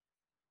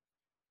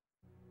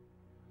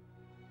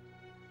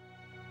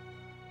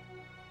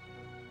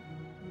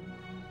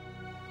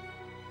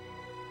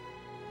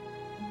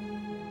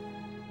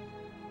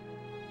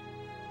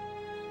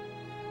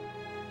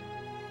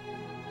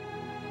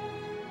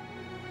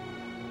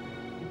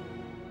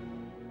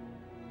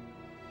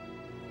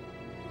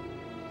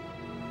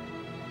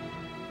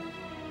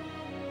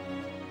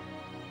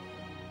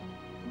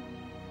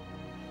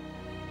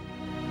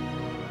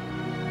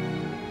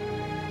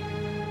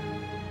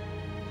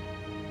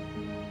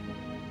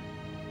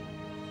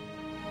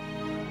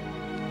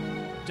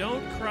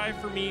Don't Cry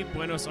For Me,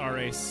 Buenos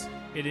Aires.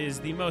 It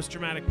is the most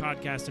dramatic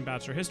podcast in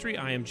Bachelor history.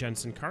 I am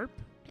Jensen Karp.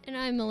 And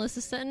I'm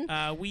Melissa Sutton.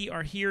 We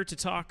are here to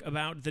talk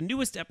about the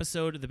newest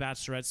episode of The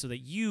Bachelorette so that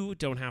you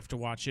don't have to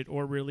watch it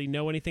or really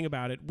know anything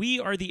about it. We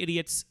are the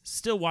idiots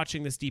still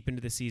watching this deep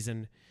into the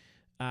season.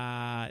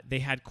 They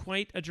had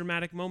quite a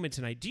dramatic moment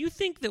tonight. Do you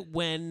think that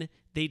when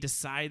they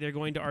decide they're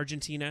going to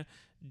Argentina,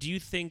 do you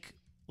think,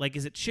 like,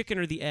 is it chicken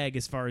or the egg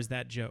as far as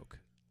that joke?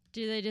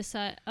 Do they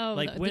decide? Oh,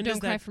 like, the Don't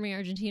Cry For Me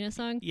Argentina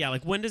song? Yeah,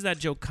 like when does that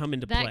joke come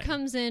into play? That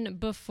comes in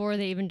before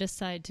they even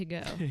decide to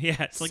go. Yeah,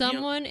 it's like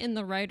someone in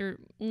the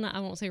I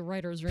won't say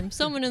writer's room.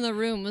 Someone in the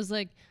room was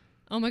like,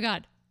 "Oh my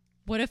God,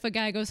 what if a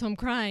guy goes home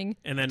crying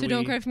and then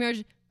Don't Cry For Me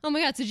Argentina? Oh my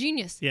God, it's a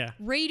genius. Yeah,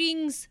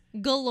 ratings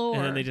galore.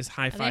 And then they just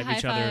high five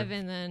each other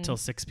until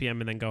 6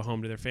 p.m. and then go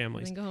home to their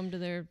families. And then go home to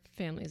their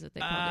families that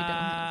they probably don't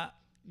have.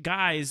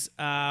 Guys,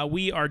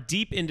 we are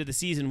deep into the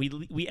season.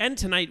 We end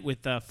tonight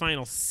with the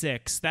final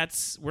 6.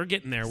 We're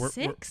getting there.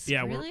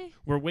 Really?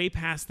 We're way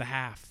past the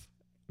half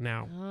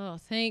now. Oh,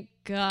 thank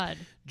God.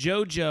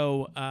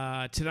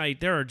 Jojo,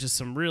 tonight there are just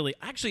some really.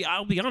 Actually,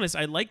 I'll be honest.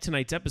 I liked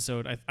tonight's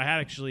episode. I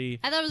thought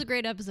it was a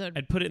great episode.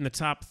 I'd put it in the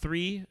top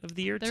 3 of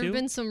the year too. There have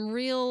been some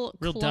real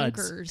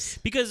clunkers. Duds.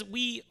 Because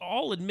we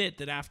all admit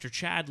that after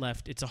Chad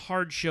left, it's a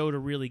hard show to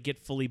really get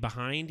fully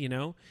behind. You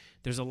know.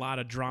 There's a lot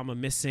of drama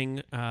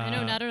missing. I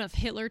know, not enough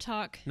Hitler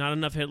talk. Not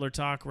enough Hitler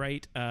talk,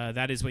 right?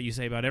 That is what you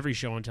say about every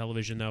show on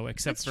television, though,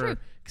 except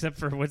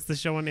for what's the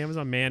show on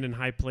Amazon? Man in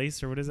High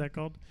Place, or what is that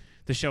called?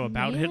 The show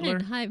about Hitler? Man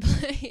in High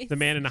Place. The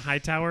Man in a High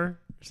Tower, or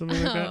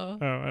something like that? Oh,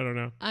 I don't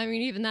know. I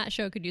mean, even that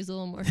show could use a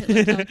little more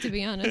Hitler talk, to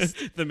be honest.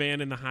 The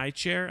Man in the High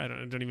Chair? I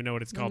don't even know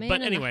what it's called.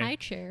 But anyway, the High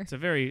Chair. It's a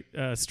very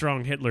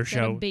strong Hitler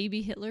show. A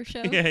baby Hitler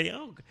show?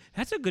 Yeah,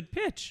 that's a good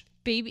pitch.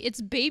 It's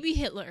baby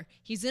Hitler.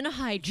 He's in a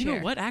high chair. You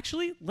know what?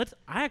 Actually,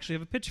 I actually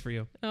have a pitch for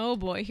you. Oh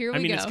boy, here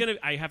we go.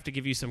 I have to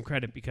give you some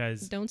credit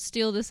because don't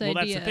steal this idea.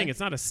 Well, that's the thing. It's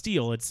not a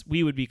steal.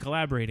 We would be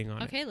collaborating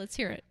on it. Okay, let's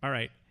hear it. All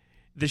right.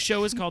 The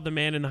show is called The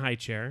Man in the High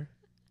Chair.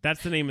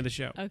 That's the name of the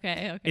show.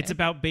 Okay. It's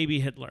about baby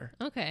Hitler.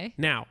 Okay.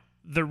 Now,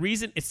 the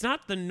reason it's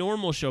not the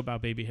normal show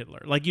about baby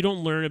Hitler. Like, you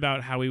don't learn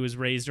about how he was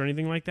raised or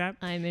anything like that.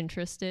 I'm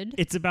interested.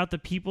 It's about the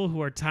people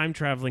who are time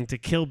traveling to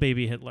kill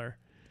baby Hitler.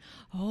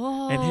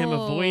 Oh. And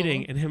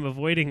him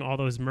avoiding all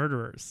those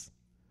murderers.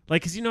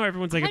 Like, because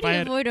everyone's like, how do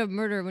you avoid a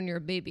murder when you're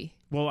a baby?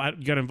 Well,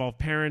 you got to involve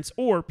parents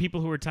or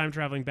people who are time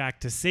traveling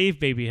back to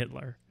save baby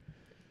Hitler.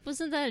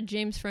 Wasn't that a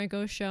James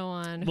Franco show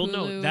on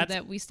Hulu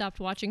that we stopped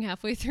watching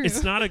halfway through?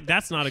 That's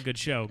not a good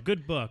show.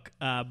 Good book,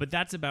 but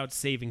that's about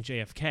saving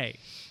JFK.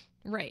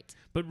 Right.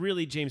 But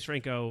really, James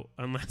Franco,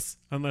 unless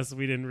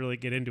we didn't really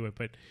get into it,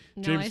 but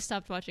I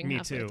stopped watching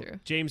halfway through.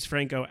 James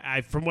Franco,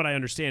 from what I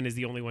understand, is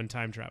the only one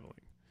time traveling.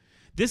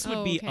 This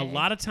would be a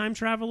lot of time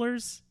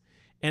travelers,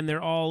 and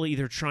they're all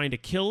either trying to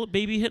kill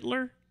baby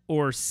Hitler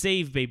or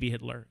save baby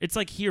Hitler. It's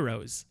like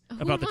Heroes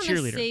about the cheerleader. Who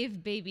would want to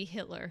save baby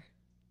Hitler?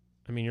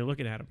 I mean, you're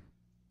looking at him.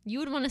 You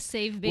would want to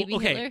save baby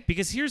Hitler? Okay,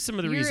 because here's some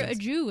of the reasons. You're a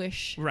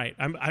Jewish. Right,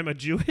 I'm a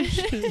Jewish.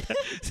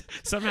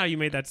 Somehow you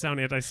made that sound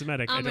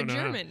anti-Semitic. I'm I don't a know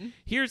German.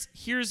 How.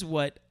 Here's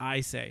what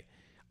I say.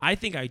 I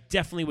think I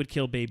definitely would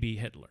kill baby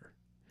Hitler.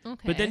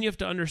 Okay. But then you have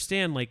to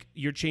understand, like,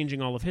 you're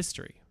changing all of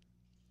history.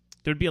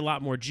 There'd be a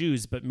lot more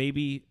Jews, but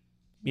maybe,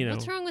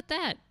 What's wrong with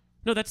that?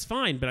 No, that's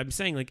fine, but I'm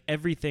saying, like,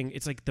 everything,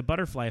 it's like The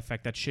Butterfly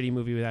Effect, that shitty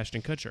movie with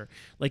Ashton Kutcher.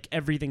 Like,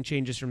 everything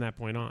changes from that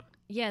point on.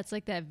 Yeah, it's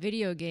like that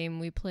video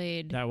game we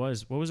played. What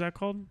was that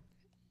called?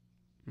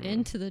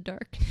 Into the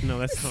Dark. No,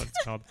 that's not what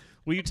it's called.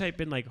 Will you type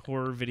in, like,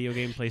 horror video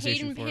game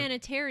PlayStation 4? Hayden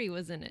Panettiere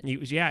was in it.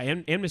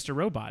 And Mr.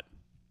 Robot.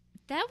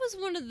 That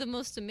was one of the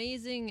most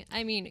amazing.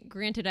 I mean,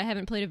 granted, I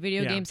haven't played a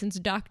video game since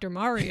Dr.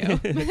 Mario,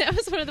 but that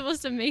was one of the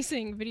most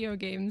amazing video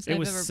games I've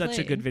ever played. It was such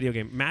a good video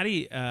game.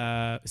 Maddie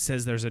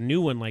says there's a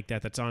new one like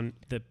that's on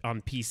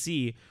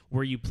PC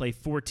where you play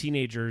 4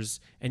 teenagers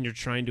and you're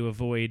trying to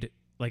avoid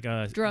like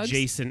a drugs?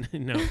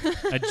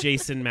 a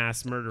Jason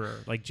mass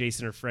murderer, like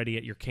Jason or Freddy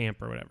at your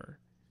camp or whatever.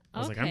 I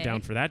was like, I'm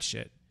down for that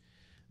shit.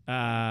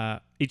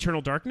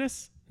 Eternal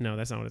Darkness? No,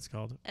 that's not what it's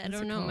called. I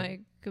don't know.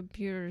 My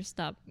computer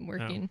stopped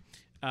working. Oh.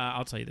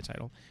 I'll tell you the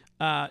title.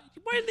 Why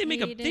did they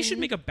make they should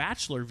make a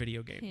Bachelor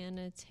video game.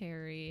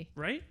 Panettiere.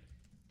 Right?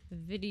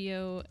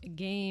 Video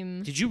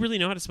game. Did you really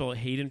know how to spell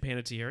Hayden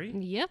Panettiere?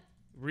 Yep.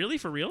 Really?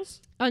 For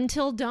reals?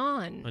 Until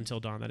Dawn. Until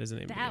Dawn. That is the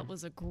name of the game. That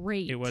was a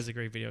great. It was a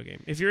great video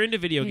game. If you're into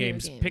video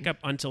games, pick up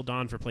Until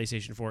Dawn for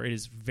PlayStation 4. It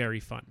is very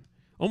fun.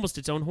 Almost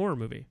its own horror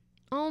movie.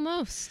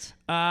 Almost.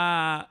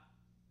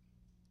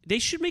 They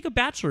should make a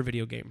Bachelor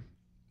video game.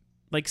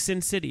 Like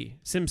SimCity.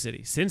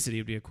 SimCity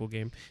would be a cool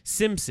game.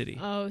 SimCity.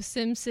 Oh,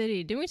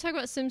 SimCity. Didn't we talk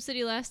about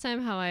SimCity last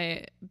time? How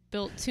I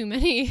built too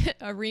many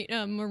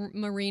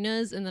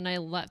marinas and then I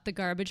let the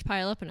garbage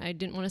pile up and I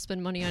didn't want to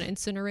spend money on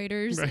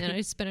incinerators and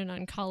I spent it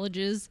on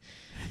colleges.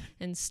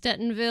 And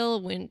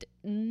Stettonville went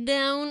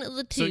down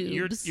the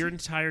tubes. So your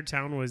entire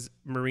town was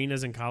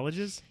marinas and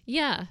colleges?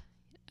 Yeah.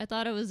 I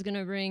thought I was going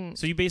to bring...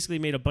 So you basically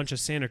made a bunch of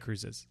Santa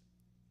Cruzes.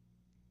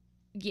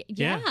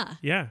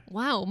 Yeah.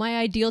 Wow, my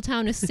ideal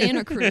town is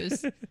Santa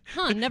Cruz.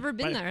 Never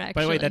been there, actually.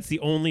 By the way, that's the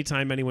only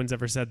time anyone's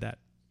ever said that.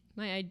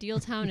 My ideal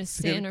town is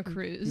Santa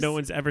Cruz. No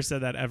one's ever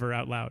said that ever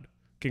out loud.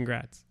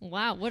 Congrats.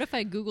 Wow, what if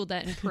I Googled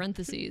that in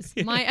parentheses?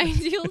 My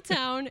ideal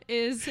town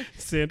is...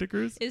 Santa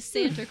Cruz? Is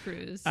Santa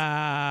Cruz.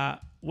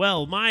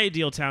 Well, my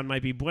ideal town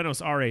might be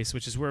Buenos Aires,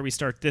 which is where we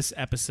start this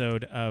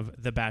episode of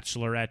The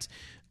Bachelorette.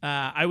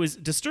 I was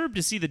disturbed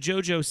to see that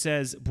Jojo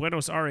says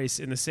Buenos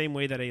Aires in the same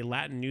way that a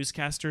Latin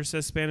newscaster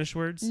says Spanish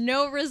words.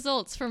 No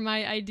results for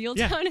my ideal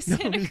town is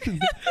Santa Cruz.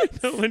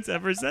 No one's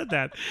ever said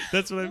that.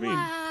 That's what I mean.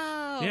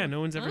 Wow. Yeah, no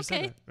one's ever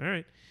said that. All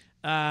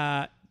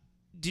right.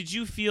 Did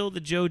you feel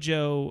that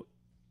Jojo...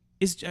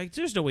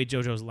 There's no way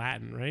Jojo's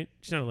Latin, right?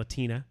 She's not a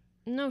Latina.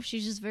 No,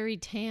 she's just very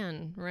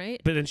tan, right?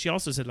 But then she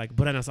also said like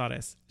Buenos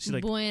Aires. She's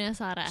like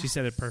Buenos Aires. She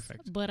said it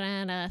perfect.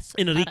 Buenos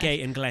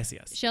Enrique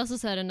Iglesias. She also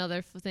said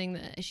another thing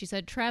that she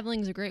said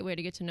traveling is a great way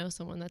to get to know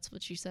someone. That's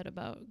what she said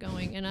about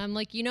going. And I'm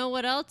like, you know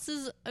what else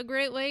is a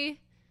great way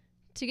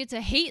to get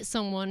to hate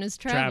someone is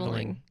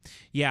traveling.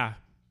 Yeah.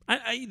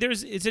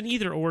 It's an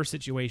either or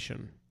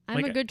situation. Are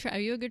you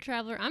a good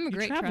traveler? I'm a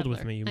great traveler. You traveled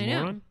with me, you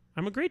moron.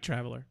 I'm a great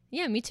traveler.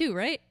 Yeah, me too,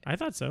 right? I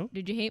thought so.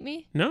 Did you hate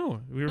me?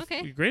 No, we were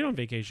great on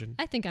vacation.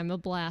 I think I'm a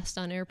blast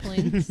on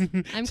airplanes.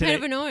 I'm kind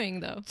of annoying,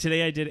 though.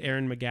 Today I did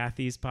Erin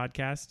McGathy's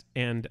podcast,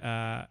 and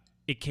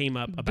it came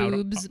up about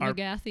Boobs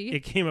McGathy. It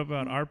came up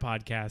about our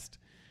podcast,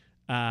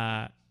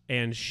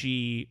 and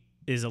she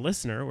is a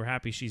listener. We're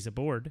happy she's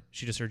aboard.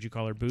 She just heard you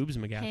call her Boobs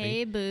McGathy.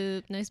 Hey,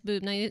 boob. Nice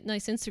boob.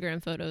 Nice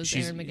Instagram photos,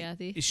 Erin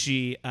McGathy.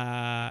 She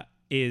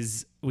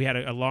we had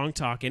a long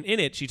talk, and in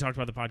it, she talked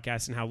about the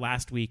podcast and how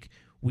last week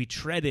we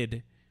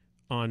treaded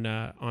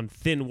on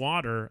thin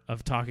water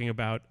of talking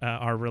about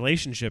our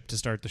relationship to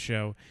start the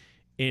show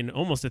in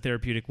almost a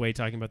therapeutic way,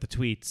 talking about the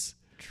tweets.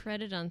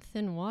 Treaded on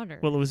thin water.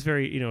 Well, it was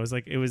very,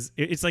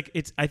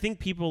 I think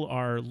people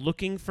are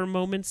looking for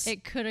moments.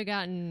 It could have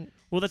gotten.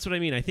 Well, that's what I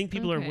mean. I think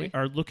people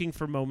are looking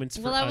for moments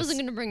for us. Well, I wasn't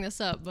going to bring this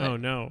up, but. Oh,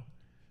 no.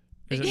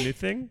 Is it a new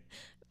thing?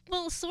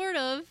 Well, sort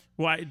of.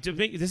 Well,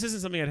 this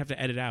isn't something I'd have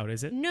to edit out,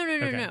 is it?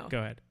 No. Go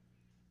ahead.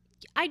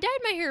 I dyed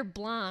my hair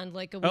blonde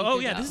like a week ago. Oh,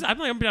 yeah.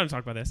 I'm down to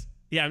talk about this.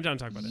 Yeah, I'm down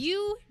to talk about this.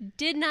 You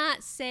did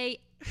not say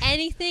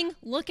anything.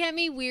 Look at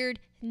me weird.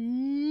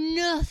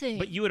 Nothing.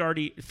 But you had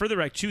already, for the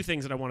record, two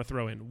things that I want to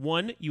throw in.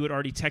 One, you had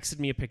already texted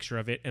me a picture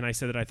of it, and I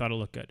said that I thought it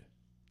looked good.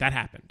 That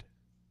happened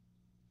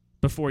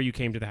before you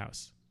came to the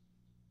house.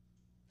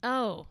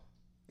 Oh,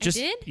 I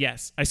did?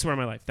 Yes, I swear on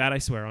my life. That I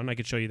swear on. I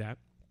could show you that.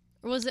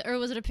 Or was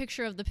it a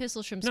picture of the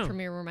Pistol Shrimps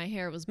premiere where my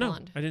hair was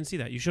blonde? No, I didn't see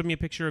that. You showed me a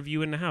picture of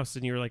you in the house,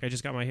 and you were like, I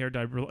just got my hair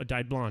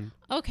dyed blonde.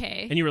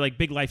 Okay. And you were like,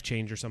 big life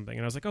change or something.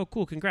 And I was like, oh,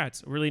 cool,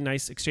 congrats. Really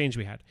nice exchange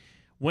we had.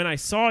 When I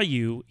saw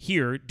you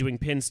here doing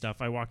pin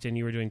stuff, I walked in,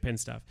 you were doing pin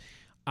stuff.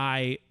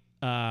 I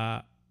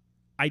admit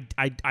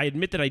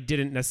that I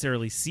didn't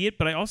necessarily see it,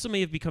 but I also may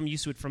have become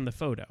used to it from the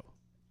photo.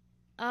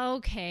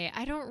 Okay.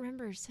 I don't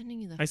remember sending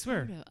you the photo. I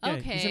swear. Yeah,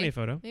 okay. You sent me a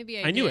photo.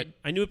 Maybe I knew it.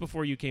 I knew it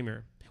before you came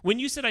here. When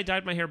you said I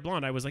dyed my hair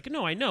blonde, I was like,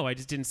 no, I know. I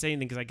just didn't say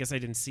anything because I guess I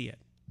didn't see it.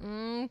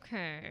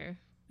 Okay.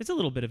 It's a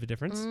little bit of a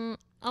difference.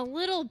 A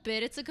little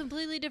bit. It's a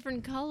completely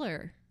different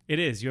color. It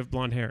is. You have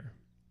blonde hair.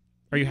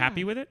 Are you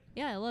happy with it?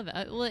 Yeah, I love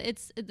it. Well,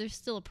 there's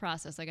still a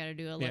process. I got to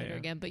do a later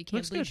again, but you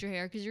can't bleach your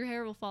hair because your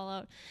hair will fall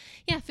out.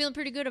 Yeah, feeling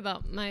pretty good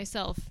about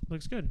myself.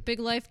 Looks good. Big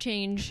life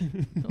change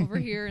over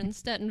here in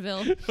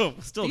Stettenville. Oh,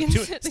 still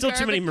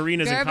too many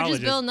marinas and colleges. Garbage is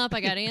building up. I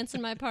got ants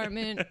in my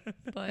apartment,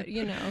 but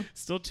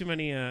Still too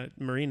many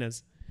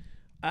marinas.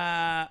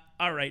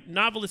 All right.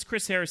 Novelist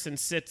Chris Harrison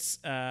sits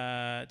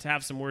to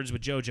have some words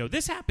with Jojo.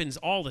 This happens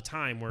all the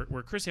time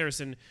where Chris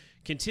Harrison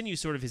continues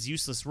sort of his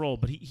useless role,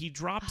 but he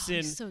drops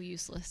in. So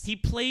useless. He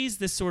plays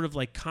this sort of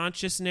like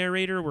conscious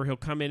narrator where he'll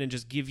come in and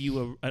just give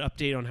you an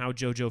update on how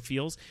Jojo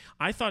feels.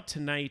 I thought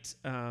tonight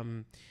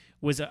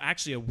was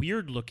actually a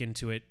weird look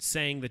into it,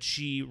 saying that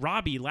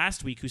Robbie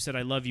last week, who said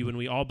I love you and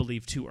we all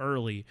believed too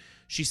early,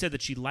 she said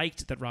that she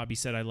liked that Robbie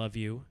said I love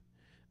you.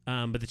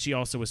 But that she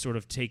also was sort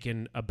of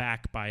taken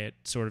aback by it,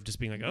 sort of just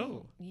being like,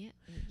 oh,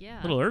 yeah,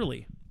 a little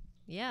early.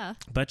 Yeah.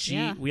 But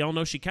we all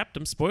know she kept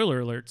him. Spoiler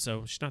alert,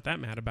 so she's not that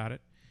mad about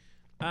it.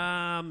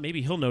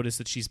 Maybe he'll notice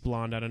that she's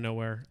blonde out of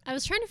nowhere. I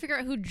was trying to figure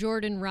out who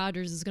Jordan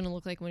Rogers is going to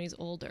look like when he's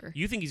older.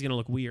 You think he's going to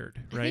look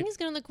weird, right? I think he's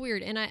going to look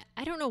weird, and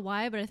I don't know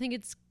why, but I think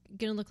it's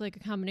going to look like a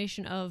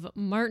combination of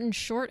Martin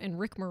Short and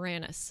Rick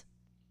Moranis.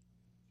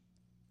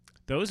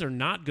 Those are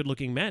not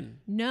good-looking men.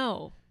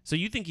 No. So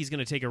you think he's going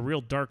to take a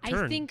real dark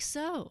turn? I think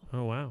so.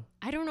 Oh, wow.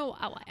 I don't know.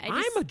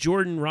 I'm a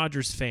Jordan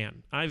Rogers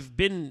fan. I've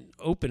been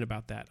open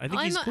about that. I think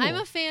he's cool. I'm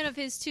a fan of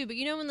his, too. But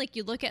you know when like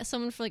you look at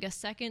someone for like a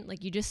second,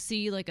 like you just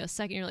see like a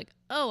second, you're like,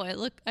 oh,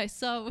 I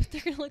saw what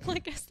they're going to look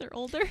like as they're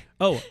older.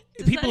 Oh,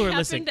 people that are happen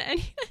listening. To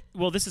any-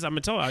 Well, I'm going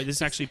to tell you,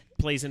 this actually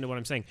plays into what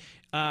I'm saying.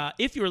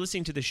 If you are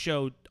listening to the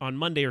show on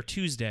Monday or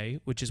Tuesday,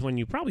 which is when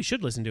you probably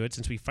should listen to it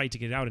since we fight to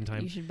get it out in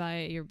time. You should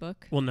buy your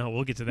book. Well, no,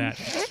 we'll get to that.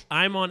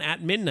 I'm on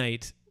at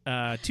midnight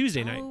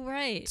Tuesday night. Oh,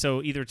 right.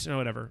 So either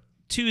whatever.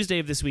 Tuesday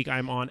of this week,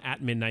 I'm on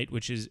at midnight,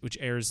 which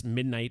airs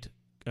midnight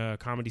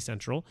Comedy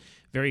Central.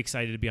 Very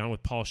excited to be on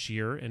with Paul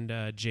Scheer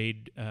and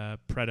Jade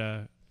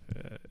Predicata.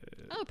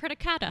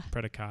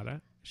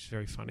 She's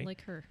very funny. I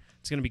like her.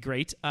 It's going to be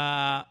great.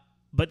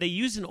 But they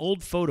used an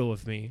old photo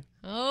of me.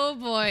 Oh,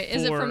 boy.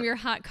 Is it from your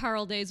hot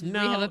Carl days where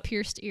you have a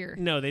pierced ear?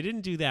 No, they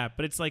didn't do that.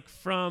 But it's like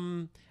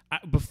from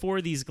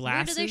before these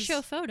glasses. Where do they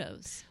show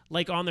photos?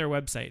 Like on their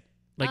website.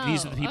 Like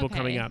these are the people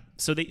coming up.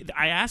 So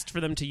I asked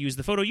for them to use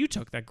the photo you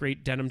took, that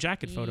great denim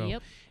jacket photo.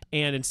 Yep.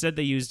 And instead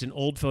they used an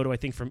old photo, I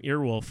think, from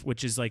Earwolf,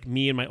 which is like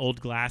me and my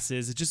old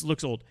glasses. It just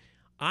looks old.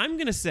 I'm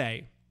going to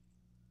say.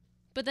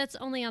 But that's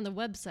only on the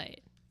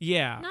website.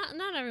 Yeah.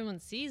 Not everyone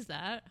sees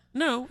that.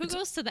 No. Who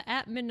goes to the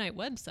At Midnight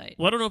website?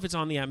 Well, I don't know if it's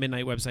on the At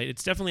Midnight website.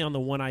 It's definitely on the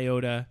One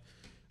Iota,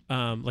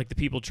 like the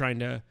people trying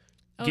to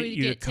get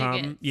you to come.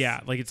 Tickets.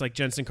 Yeah, like it's like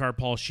Jensen Carr,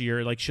 Paul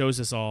Scheer, like shows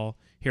us all.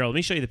 Here, let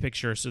me show you the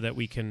picture so that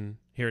we can.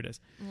 Here it is.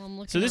 Well, I'm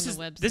looking so this on is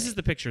the website. This is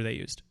the picture they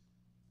used.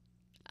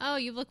 Oh,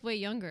 you look way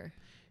younger.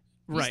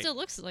 Right. It still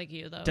looks like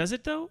you though. Does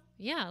it though?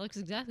 Yeah, it looks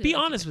exactly. Be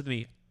like honest with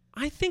me.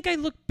 I think I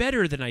look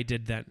better than I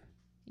did then.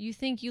 You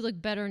think you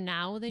look better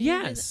now than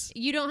yes.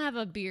 you did? You don't have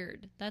a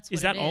beard. That's what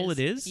is that all it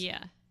is?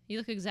 Yeah. You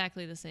look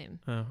exactly the same.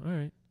 Oh, all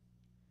right.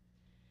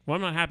 Well,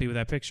 I'm not happy with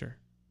that picture.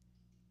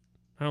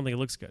 I don't think it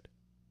looks good.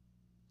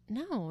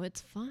 No,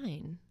 it's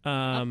fine.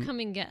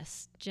 Upcoming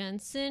guest,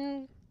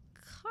 Jensen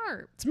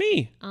Carp. It's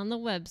me. On the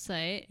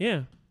website.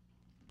 Yeah.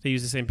 They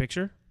use the same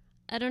picture?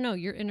 I don't know.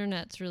 Your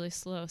internet's really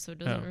slow, so it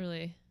doesn't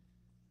really.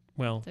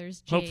 Well,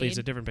 there's Jade. Hopefully it's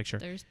a different picture.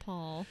 There's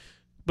Paul.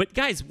 But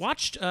guys,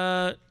 watched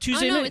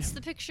Tuesday night. Oh, no, it's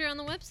the picture on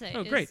the website.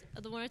 Oh, great.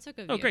 It's the one I took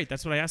of you. Oh, great.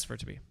 That's what I asked for it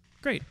to be.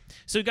 Great.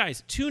 So,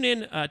 guys, tune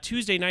in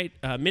Tuesday night,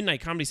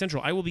 midnight, Comedy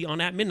Central. I will be on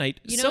at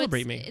midnight.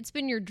 Celebrate me. It's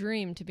been your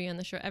dream to be on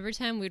the show. Every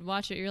time we'd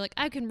watch it, you're like,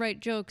 I can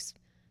write jokes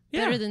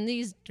better than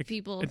these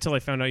people. Until I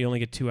found out you only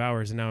get 2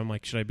 hours, and now I'm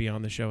like, should I be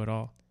on the show at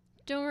all?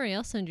 Don't worry,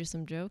 I'll send you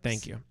some jokes.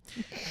 Thank you.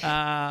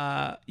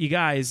 You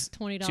guys.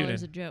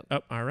 $20 a joke. Oh,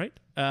 all right.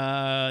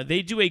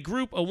 They do a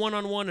group, a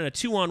one-on-one, and a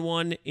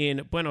two-on-one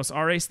in Buenos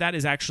Aires. That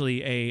is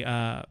actually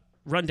a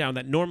rundown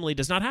that normally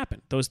does not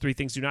happen. Those three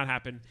things do not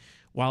happen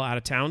while out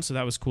of town, so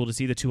that was cool to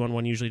see. The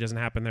two-on-one usually doesn't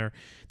happen there.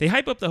 They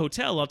hype up the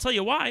hotel. I'll tell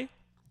you why.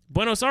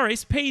 Buenos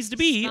Aires pays to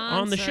be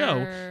on the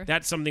show.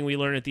 That's something we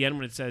learn at the end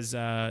when it says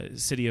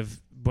City of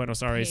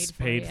Buenos Aires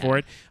paid for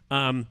it.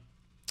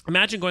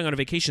 Imagine going on a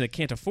vacation that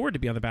can't afford to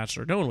be on The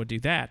Bachelor. No one would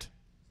do that.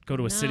 Go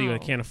to a city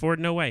that can't afford.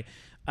 No way.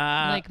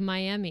 Like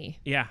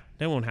Miami. Yeah,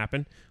 that won't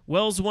happen.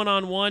 Wells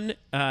one-on-one.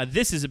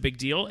 This is a big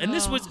deal, and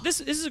this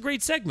is a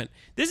great segment.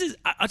 This is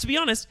to be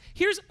honest.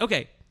 Here's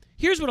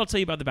what I'll tell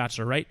you about The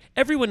Bachelor. Right?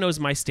 Everyone knows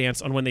my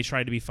stance on when they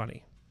try to be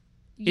funny.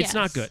 Yes. It's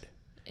not good.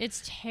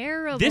 It's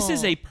terrible. This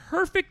is a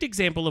perfect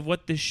example of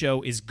what this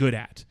show is good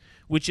at,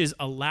 which is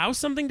allow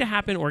something to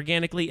happen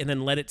organically and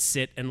then let it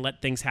sit and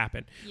let things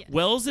happen. Yes.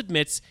 Wells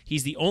admits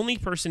he's the only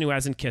person who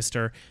hasn't kissed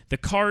her. The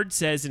card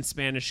says in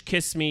Spanish,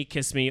 kiss me,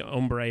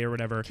 hombre, or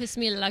whatever. Kiss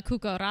me la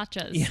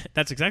cucarachas. Yeah,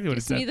 that's exactly what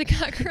it said. Kiss me the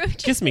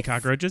cockroaches. Kiss me,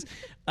 cockroaches.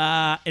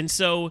 And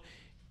so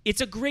it's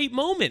a great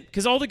moment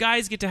because all the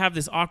guys get to have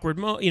this awkward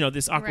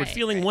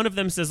feeling. Right. One of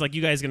them says, like,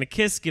 you guys going to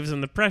kiss, gives them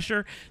the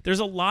pressure. There's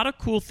a lot of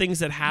cool things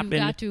that happen. You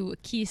got to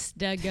kiss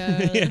the girl.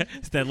 Yeah,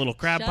 that little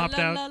crab popped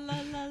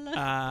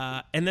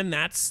out. And then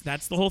that's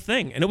the whole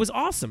thing. And it was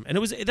awesome. And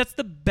that's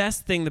the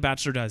best thing The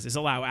Bachelor does is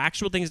allow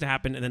actual things to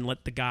happen and then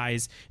let the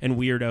guys and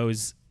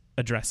weirdos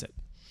address it.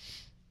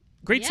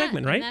 Great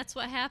segment, right? And that's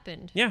what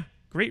happened. Yeah,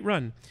 great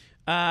run.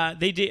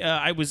 They did.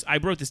 I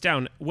wrote this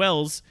down.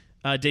 Wells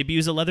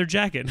debuts a leather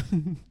jacket.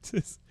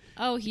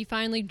 Oh, he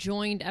finally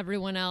joined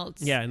everyone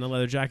else. Yeah, in the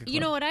leather jacket club.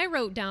 You know what I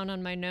wrote down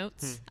on my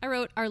notes? I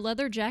wrote, are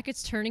leather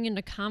jackets turning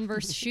into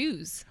Converse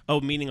shoes? Oh,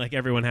 meaning like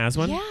everyone has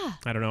one? Yeah.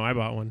 I don't know. I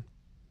bought one.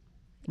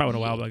 Bought one a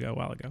while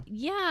ago.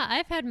 Yeah,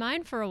 I've had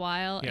mine for a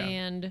while,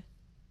 and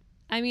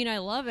I mean, I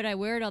love it. I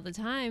wear it all the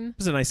time. It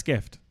was a nice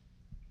gift.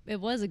 It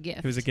was a gift.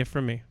 It was a gift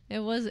from me. It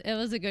was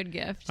a good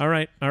gift. All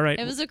right.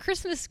 It was a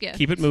Christmas gift.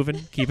 Keep it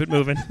moving.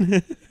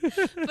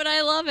 But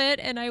I love it,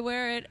 and I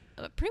wear it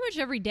pretty much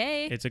every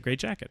day. It's a great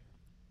jacket.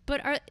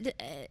 But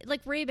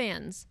like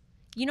Ray-Bans.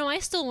 You know, I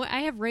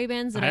have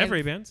Ray-Bans. I have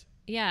Ray-Bans.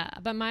 Yeah,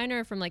 but mine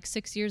are from like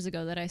 6 years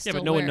ago that I still wear.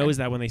 Yeah, but no one knows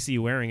that when they see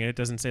you wearing it. It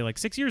doesn't say like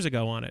 6 years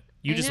ago on it.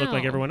 You just look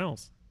like everyone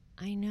else.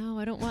 I know.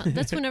 I don't want.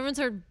 That's when everyone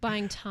started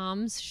buying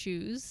Tom's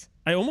shoes.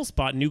 I almost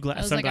bought new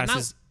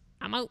sunglasses.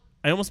 I'm out.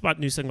 I almost bought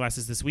new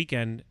sunglasses this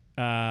weekend.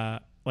 But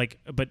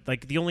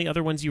the only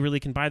other ones you really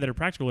can buy that are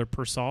practical are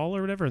Persol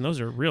or whatever, and those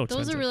are real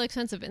expensive. Those are really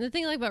expensive. And the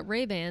thing I like about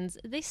Ray-Bans,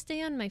 they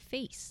stay on my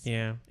face.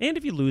 Yeah, and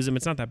if you lose them,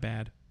 it's not that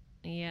bad.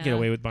 Yeah, you get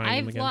away with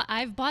buying them again.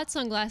 I've bought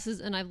sunglasses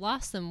and I've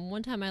lost them.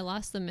 One time I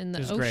lost them in the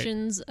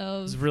oceans of.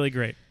 It was really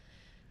great.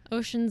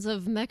 Oceans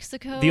of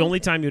Mexico. The only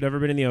time you'd ever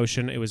been in the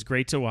ocean. It was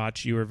great to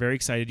watch. You were very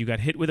excited. You got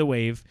hit with a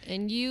wave.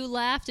 And you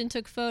laughed and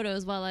took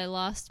photos while I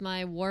lost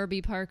my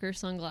Warby Parker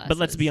sunglasses. But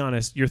let's be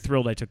honest, you're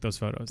thrilled I took those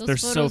photos. They're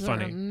so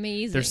funny. Are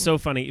amazing. They're so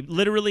funny.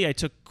 Literally, I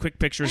took quick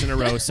pictures in a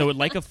row. So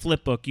like a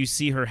flip book, you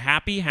see her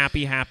happy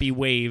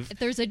wave.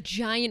 There's a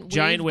giant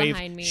wave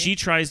behind me. She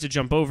tries to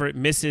jump over it,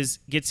 misses,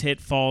 gets hit,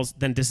 falls,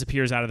 then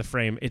disappears out of the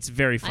frame. It's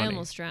very funny. I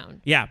almost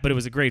drowned. Yeah, but it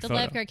was a great photo.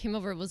 The lifeguard came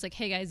over and was like,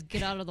 hey guys,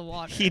 get out of the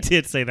water. He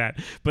did say that,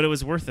 but it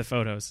was worth the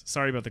photos.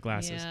 Sorry about the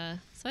glasses. Yeah,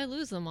 so I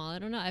lose them all. I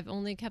don't know. I've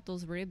only kept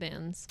those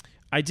Ray-Bans.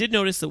 I did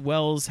notice that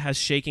Wells has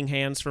shaking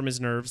hands from his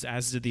nerves,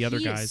 as did the other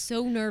guys. He is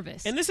so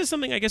nervous. And this is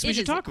something I guess we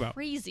should talk about.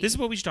 Crazy. This is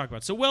what we should talk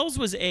about. So Wells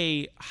was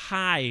a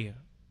high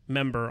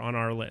member on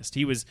our list.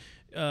 He was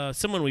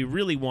someone we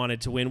really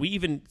wanted to win. We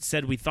even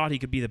said we thought he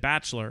could be the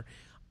Bachelor.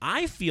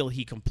 I feel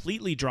he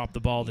completely dropped the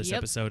ball this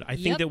episode. I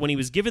think that when he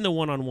was given the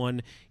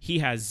one-on-one, he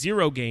has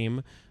zero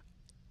game.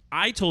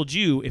 I told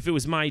you, if it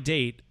was my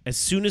date, as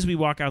soon as we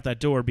walk out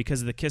that door,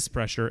 because of the kiss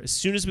pressure, as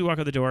soon as we walk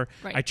out the door,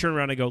 I turn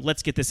around and go,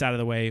 let's get this out of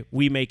the way.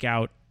 We make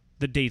out.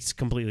 The date's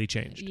completely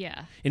changed.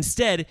 Yeah.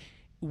 Instead,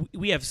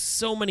 we have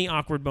so many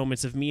awkward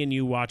moments of me and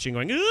you watching,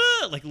 going,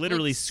 ugh! Like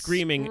literally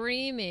screaming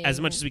as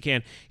much as we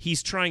can.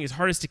 He's trying his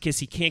hardest to kiss.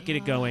 He can't get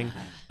it going.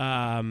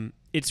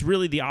 It's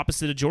really the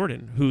opposite of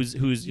Jordan, who's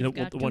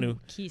the one who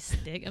key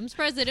stick. I'm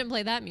surprised they didn't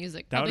play that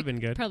music. That would have been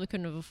good. Probably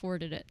couldn't have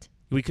afforded it.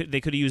 They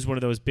could have used one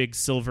of those big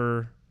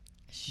silver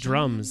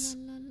drums.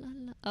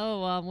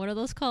 Oh, what are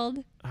those called?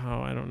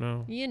 Oh, I don't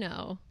know. You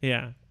know.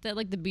 Yeah. That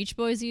like the Beach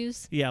Boys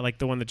use? Yeah, like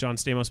the one that John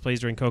Stamos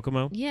plays during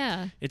Kokomo.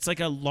 Yeah. It's like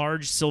a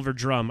large silver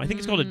drum. I think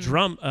it's called a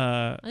drum.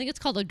 I think it's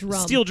called a drum.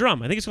 Steel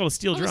drum. I think it's called a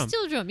steel drum. A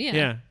steel drum, yeah.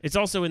 Yeah. It's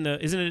also isn't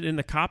it in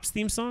the Cops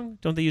theme song?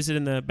 Don't they use it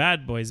in the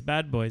Bad Boys?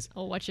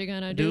 Oh, what you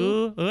gonna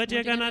do? What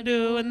you gonna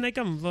do when they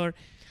come for...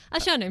 I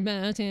shot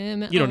about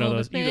him. You don't know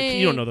those.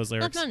 You don't know those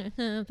lyrics.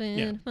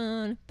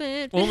 Yeah.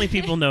 Only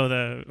people know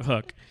the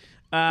hook.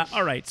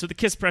 All right, so the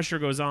kiss pressure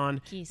goes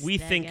on. We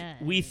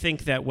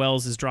think that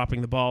Wells is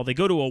dropping the ball. They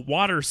go to a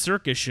water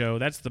circus show.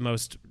 That's the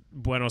most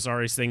Buenos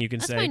Aires thing you can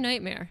say. That's my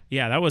nightmare.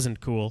 Yeah, that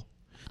wasn't cool.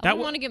 I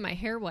want to get my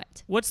hair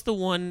wet. What's the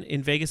one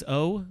in Vegas?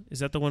 Oh, is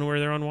that the one where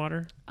they're on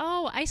water?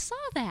 Oh, I saw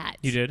that.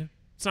 You did?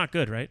 It's not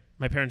good, right?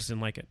 My parents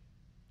didn't like it.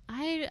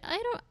 I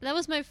don't. That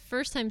was my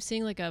first time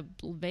seeing like a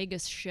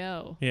Vegas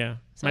show. Yeah,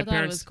 so I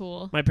thought it was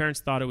cool. My parents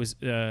thought it was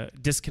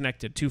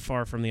disconnected, too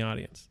far from the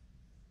audience.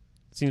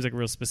 Seems like a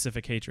real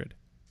specific hatred.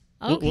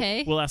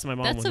 Okay. We'll ask my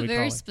mom when we call. That's a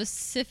very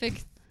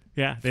specific.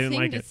 Yeah, they didn't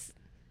like it.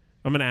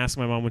 I'm gonna ask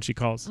my mom when she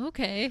calls.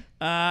 Okay.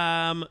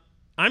 I'm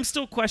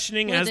still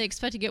questioning. Did they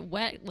expect to get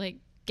wet like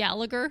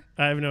Gallagher?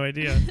 I have no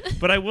idea,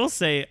 but I will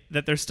say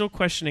that they're still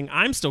questioning.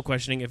 I'm still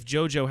questioning if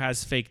Jojo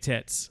has fake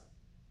tits.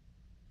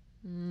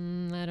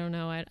 I don't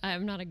know.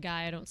 I'm not a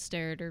guy. I don't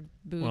stare at her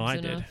boobs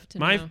enough to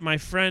know. know. My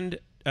friend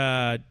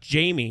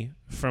Jamie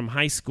from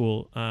high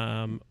school,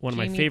 one of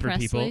my favorite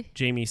people,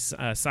 Jamie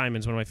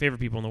Simons, one of my favorite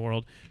people in the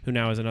world, who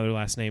now has another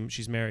last name.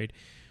 She's married.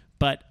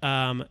 But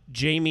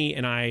Jamie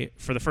and I,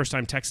 for the first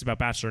time, texted about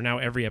Bachelor. Now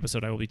every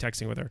episode I will be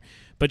texting with her.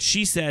 But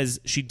she says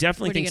she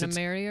definitely thinks it's... Are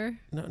you going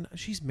to marry her? No,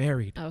 she's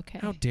married. Okay.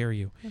 How dare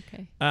you?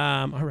 Okay.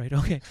 All right.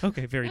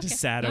 Okay. Very just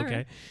sad. All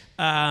okay.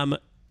 Right.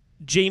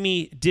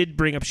 Jamie did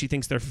bring up she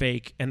thinks they're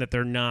fake and that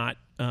they're not,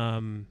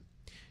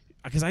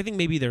 because I think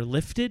maybe they're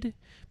lifted,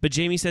 but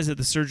Jamie says that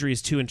the surgery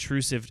is too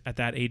intrusive at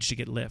that age to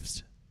get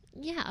lifts.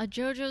 Yeah,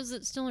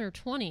 JoJo's still in her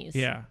 20s.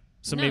 Yeah.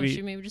 So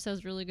she maybe just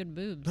has really good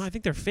boobs. No, I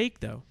think they're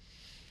fake, though.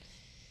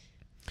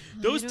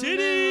 Those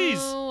titties!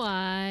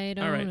 I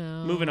don't know. All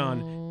right, moving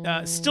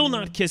on. Still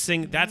not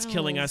kissing. That's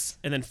killing us.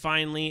 And then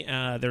finally,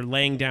 they're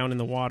laying down in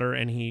the water,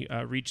 and he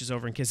reaches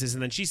over and kisses.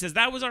 And then she says,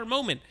 that was our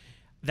moment.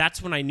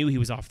 That's when I knew he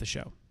was off the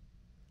show.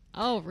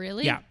 Oh,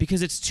 really? Yeah,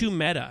 because it's too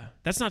meta.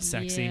 That's not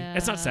sexy. Yeah.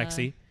 That's not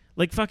sexy.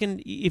 Like,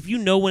 fucking, if you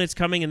know when it's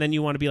coming and then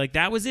you want to be like,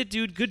 that was it,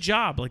 dude, good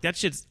job. Like, that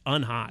shit's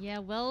unhot. Yeah,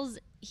 Wells,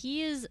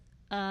 he is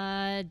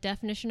a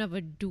definition of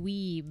a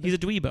dweeb. He's a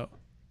dweeb-o.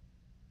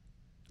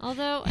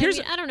 Although,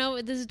 I don't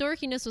know, this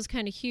dorkiness was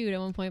kind of cute at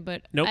one point,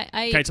 but nope. Can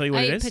I tell you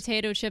what it is? I ate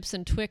potato chips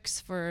and Twix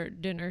for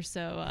dinner,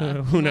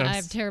 so who knows? I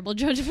have terrible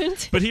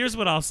judgment. But here's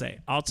what I'll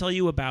say. I'll tell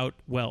you about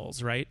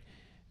Wells, right?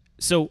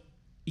 So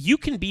you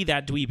can be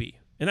that dweeby.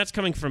 And that's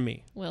coming from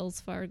me. Wells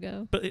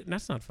Fargo. But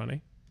that's not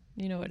funny.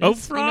 You know what it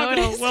is. Oh, Frogo.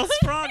 You know Wells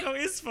Fargo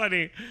is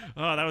funny.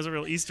 Oh, that was a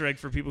real Easter egg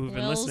for people who've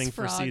been listening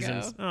for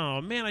seasons. Oh,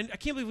 man. I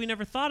can't believe we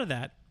never thought of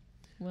that.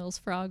 Wells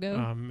Fargo.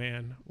 Oh,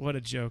 man. What a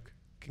joke.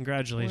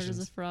 Congratulations. Where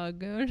does a frog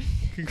go?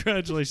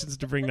 Congratulations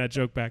to bring that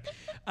joke back.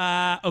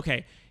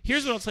 Okay.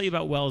 Here's what I'll tell you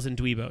about Wells and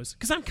dweebos.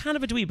 Because I'm kind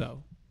of a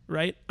dweebo,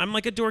 right? I'm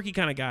like a dorky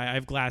kind of guy. I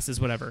have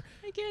glasses, whatever.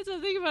 I can't stop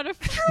thinking about a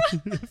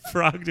frog.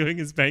 Frog doing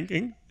his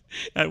banking.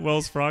 At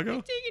Wells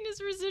Fargo? Taking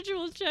his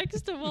residual checks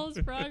to Wells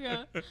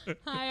Fargo.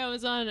 Hi, I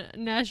was on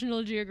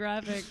National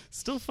Geographic.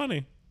 Still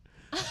funny.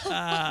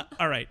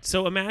 All right.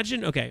 So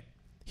imagine, okay,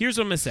 here's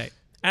what I'm going to say.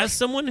 As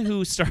someone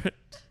who started...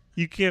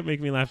 You can't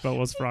make me laugh about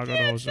Wells Fargo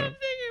the whole show. I'm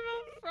thinking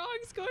about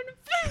frogs going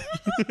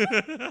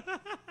to...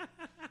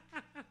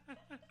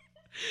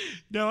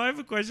 No, I have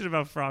a question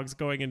about frogs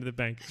going into the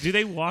bank. Do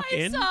they walk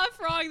in? I saw a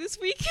frog this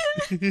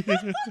weekend. I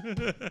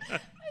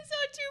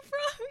saw 2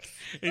 frogs.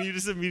 And you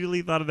just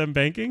immediately thought of them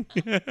banking?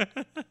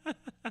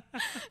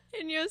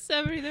 In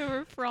Yosemite, there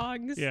were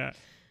frogs. Yeah.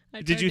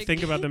 Did you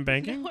think about them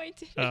banking? No, I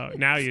didn't. Oh,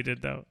 now you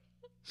did, though.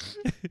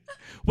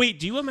 Wait,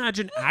 do you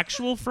imagine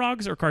actual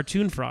frogs or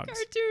cartoon frogs?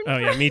 Cartoon Oh,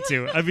 yeah, me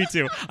too. Me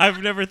too.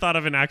 I've never thought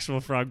of an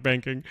actual frog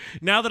banking.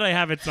 Now that I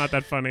have, it's not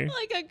that funny.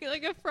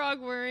 Like a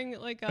frog wearing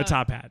like A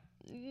top hat.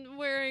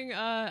 wearing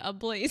a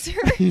blazer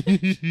with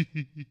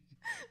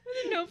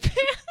no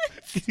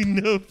pants.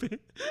 No,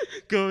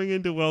 going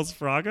into Wells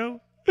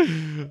Fargo?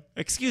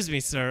 Excuse me,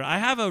 sir. I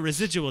have a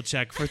residual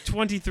check for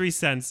 23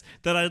 cents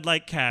that I'd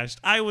like cashed.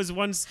 I was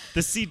once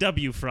the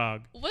CW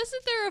frog.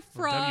 Wasn't there a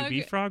frog?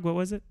 WB frog? What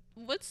was it?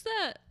 What's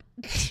that?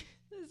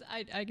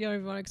 I don't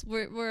even want to.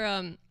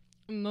 Where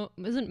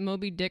isn't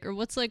Moby Dick or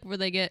what's like where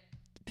they get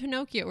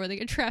Pinocchio where they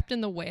get trapped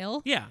in the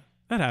whale? Yeah,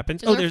 that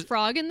happens. Is there a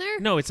frog in there?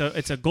 No, it's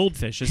a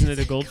goldfish. Isn't it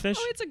a goldfish?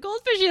 Oh, it's a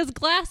goldfish. He has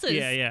glasses.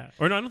 Yeah.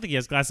 Or no, I don't think he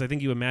has glasses. I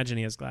think you imagine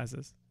he has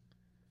glasses.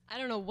 I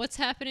don't know what's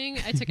happening.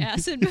 I took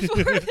acid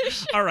before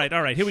this show. All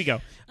right. Here we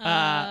go.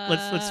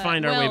 Let's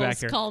find our way back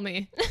here. Call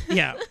me.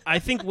 Yeah, I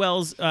think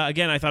Wells.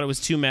 Again, I thought it was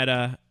too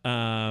meta.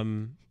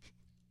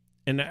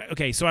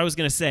 Okay, so I was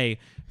gonna say,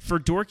 for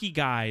dorky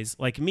guys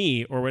like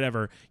me or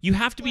whatever, you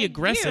have to be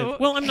aggressive. You.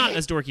 Well, I'm not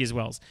as dorky as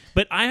Wells,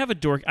 but I have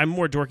I'm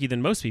more dorky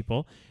than most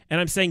people, and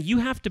I'm saying you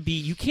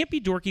can't be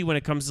dorky when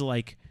it comes to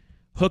like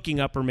hooking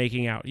up or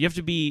making out. You have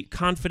to be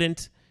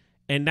confident.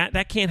 And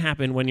that can't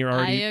happen when you're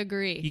already... I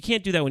agree. You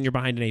can't do that when you're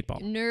behind an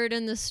 8-ball. Nerd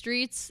in the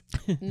streets,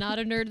 not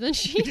a nerd in the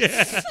sheets.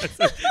 Yeah, that's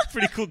a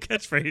pretty cool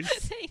catchphrase.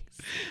 Thanks.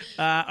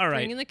 All right.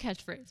 Bringing the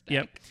catchphrase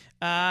back.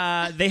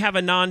 Yep. They have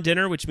a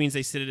non-dinner, which means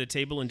they sit at a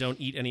table and don't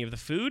eat any of the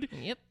food.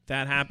 Yep.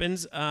 That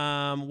happens.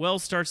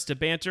 Wells starts to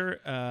banter.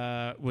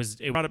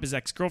 It brought up his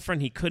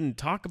ex-girlfriend. He couldn't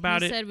talk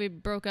about he it. He said we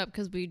broke up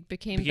because we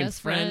became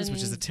best friends,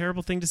 which is a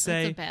terrible thing to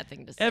say. That's a bad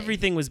thing to say.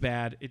 Everything was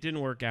bad. It didn't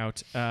work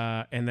out.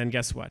 And then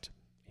guess what?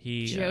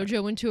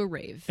 Jojo went to a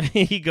rave.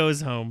 He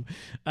goes home.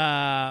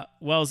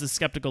 Wells is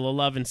skeptical of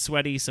love and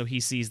sweaty, so he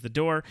sees the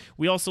door.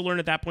 We also learn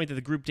at that point that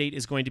the group date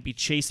is going to be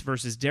Chase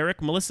versus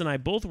Derek. Melissa and I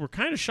both were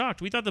kind of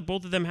shocked. We thought that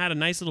both of them had a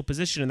nice little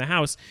position in the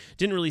house.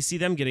 Didn't really see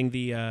them getting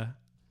the...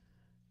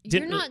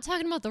 You're not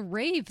talking about the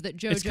rave that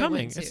Jojo It's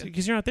coming. went to.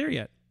 Because you're not there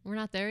yet. We're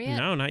not there yet?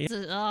 No, not yet.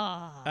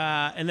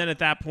 And then at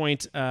that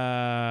point,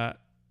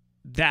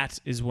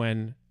 that's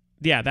when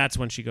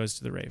she goes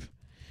to the rave.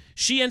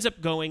 She ends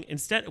up going,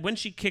 instead, when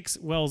she kicks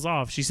Wells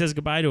off, she says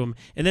goodbye to him,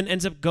 and then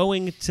ends up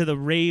going to the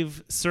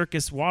rave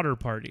circus water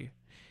party.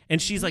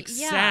 And she's like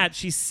sad.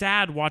 She's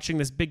sad watching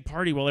this big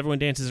party while everyone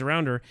dances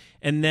around her.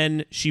 And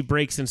then she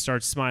breaks and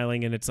starts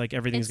smiling, and it's like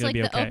everything's going to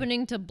be okay. It's like the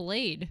opening to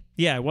Blade.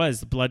 Yeah, it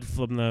was. The blood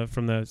from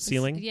the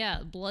ceiling.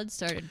 Blood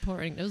started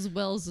pouring. It was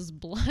Wells's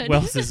blood.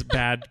 Wells's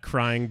bad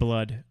crying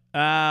blood.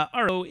 There I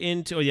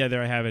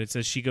have it. It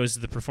says she goes to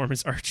the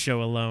performance art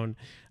show alone.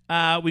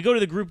 We go to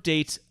the group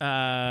date.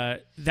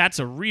 That's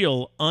a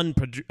real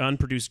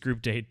unproduced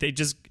group date. They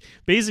just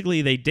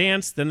basically they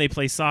dance, then they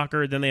play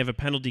soccer, then they have a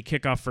penalty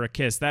kickoff for a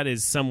kiss. That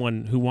is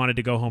someone who wanted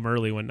to go home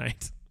early one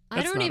night.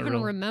 I don't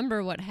even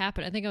remember what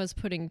happened. I think I was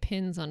putting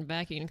pins on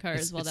backing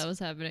cards while that was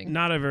happening.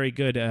 Not a very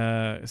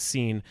good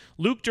scene.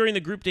 Luke, during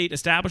the group date,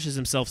 establishes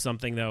himself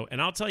something, though.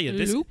 And I'll tell you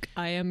this. Luke,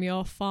 I am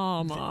your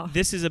farmer.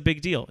 This is a big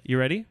deal. You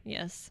ready?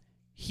 Yes.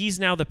 He's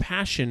now the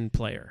passion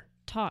player.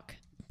 Talk.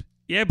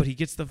 Yeah, but he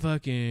gets the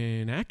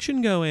fucking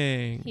action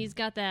going. He's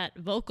got that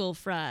vocal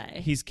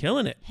fry. He's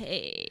killing it.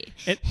 Hey.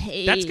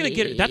 That's gonna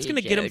get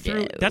him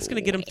through. That's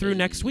gonna get him through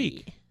next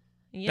week.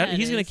 Yeah,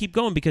 he's going to keep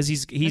going because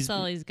he's that's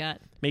all he's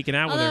got. Making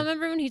out with her.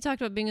 Remember when he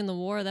talked about being in the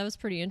war? That was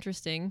pretty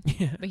interesting.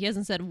 Yeah. But he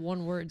hasn't said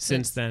one word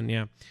since then.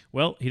 Yeah.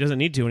 Well, he doesn't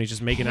need to, and he's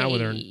just making out with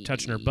her and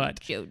touching her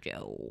butt.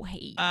 Jojo.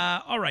 Hey.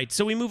 All right.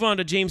 So we move on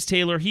to James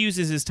Taylor. He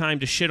uses his time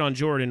to shit on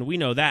Jordan. We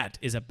know that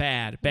is a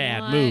bad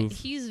move.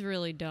 He's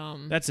really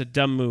dumb. That's a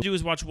dumb move. Do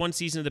is watch one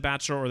season of The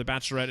Bachelor or The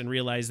Bachelorette and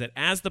realize that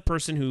as the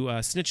person who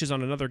snitches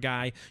on another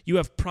guy, you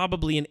have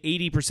probably an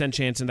 80%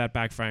 chance in that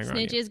backfiring on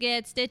you. Snitches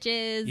get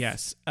stitches.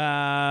 Yes.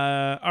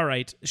 All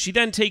right. She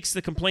then takes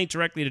the complaint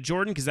directly to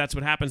Jordan because that's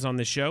what happens on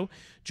this show.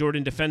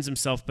 Jordan defends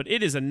himself, but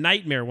it is a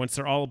nightmare once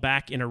they're all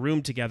back in a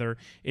room together.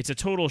 It's a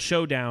total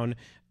showdown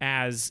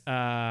as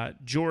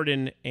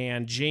Jordan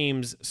and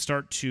James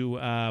start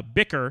to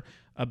bicker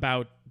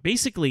about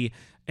basically,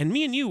 and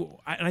me and you,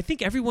 and I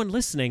think everyone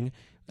listening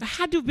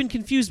had to have been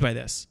confused by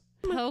this.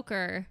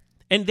 Poker.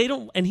 And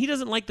he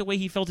doesn't like the way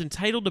he felt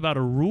entitled about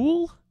a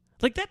rule.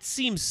 Like, that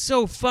seems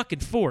so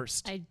fucking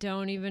forced. I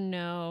don't even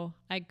know.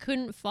 I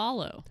couldn't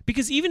follow.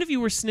 Because even if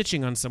you were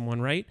snitching on someone,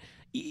 right,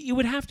 it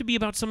would have to be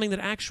about something that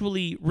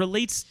actually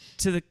relates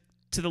to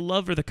the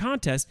love or the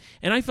contest.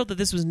 And I felt that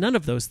this was none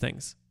of those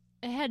things.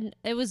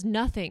 It was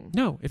nothing.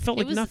 No, it felt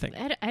like nothing.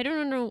 I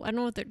don't know. I don't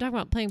know what they're talking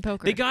about playing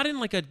poker. They got in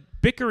like a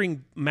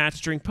bickering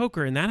match during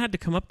poker, and that had to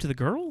come up to the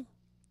girl?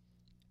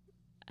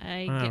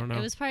 I don't know.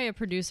 It was probably a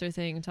producer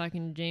thing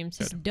talking to James.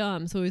 He's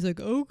dumb, so he's like,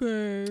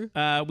 okay.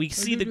 We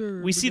see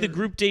the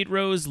group date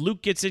rose.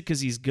 Luke gets it because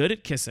he's good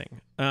at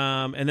kissing.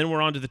 And then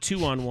we're on to the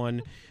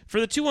 2-on-1. For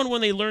the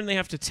 2-on-1, they learn they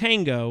have to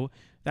tango.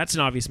 That's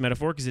an obvious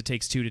metaphor because it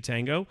takes two to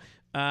tango.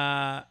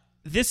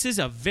 This is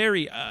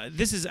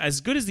this is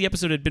as good as the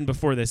episode had been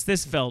before this.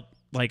 This felt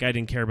like I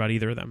didn't care about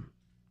either of them.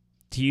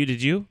 To you,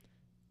 did you?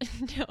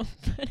 No.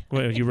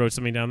 What, you wrote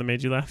something down that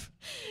made you laugh?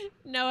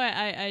 No,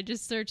 I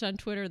just searched on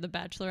Twitter the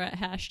Bachelorette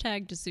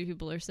hashtag to see what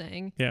people are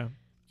saying. Yeah.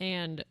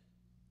 And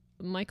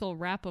Michael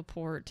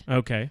Rappaport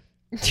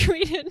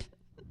tweeted,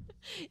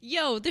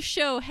 yo, this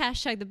show,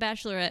 hashtag the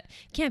Bachelorette,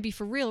 can't be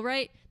for real,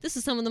 right? This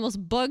is some of the most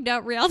bugged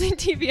out reality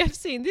TV I've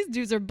seen. These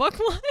dudes are buck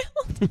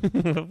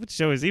wild. What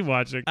show is he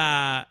watching?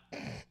 Yeah,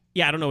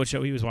 I don't know what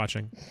show he was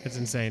watching. It's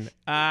insane.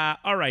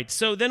 All right,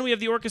 so then we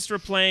have the orchestra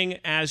playing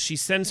as she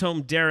sends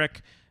home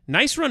Derek.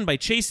 Nice run by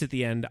Chase at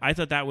the end. I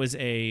thought that was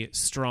a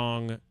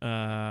strong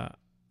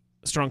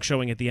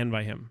showing at the end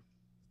by him.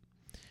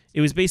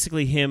 It was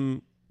basically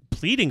him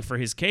pleading for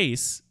his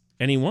case,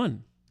 and he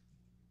won.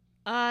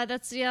 That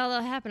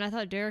happened. I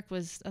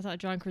thought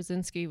John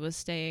Krasinski was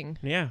staying.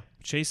 Yeah,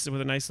 Chase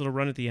with a nice little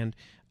run at the end.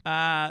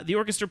 The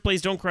orchestra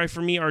plays Don't Cry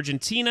For Me,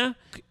 Argentina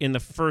in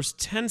the first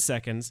 10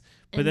 seconds.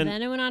 But then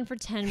it went on for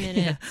 10 minutes.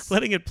 Yeah,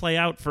 letting it play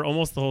out for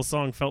almost the whole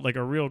song felt like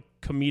a real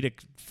comedic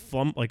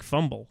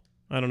fumble.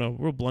 I don't know,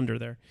 real blunder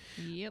there.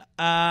 Yep.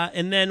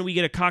 And then we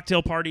get a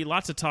cocktail party.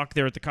 Lots of talk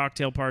there at the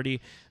cocktail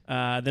party.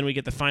 Then we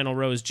get the final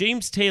rose.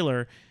 James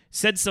Taylor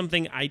said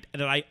something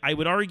that I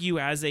would argue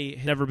as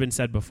never been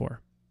said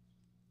before.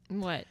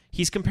 What?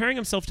 He's comparing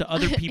himself to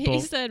other people. He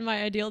said,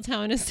 my ideal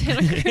town is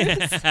Santa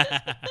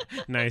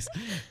Cruz. Nice.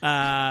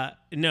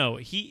 No,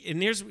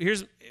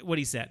 here's what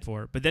he said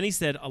for. But then he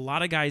said, a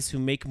lot of guys who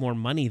make more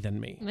money than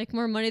me. Make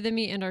more money than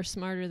me and are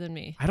smarter than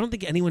me. I don't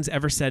think anyone's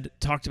ever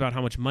talked about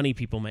how much money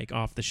people make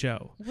off the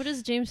show. What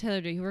does James Taylor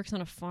do? He works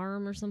on a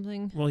farm or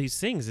something? Well, he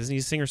sings. Isn't he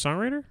a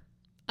singer-songwriter?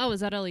 Oh, is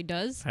that all he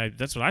does?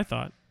 That's what I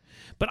thought.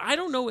 But I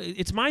don't know.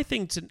 It's my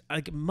thing to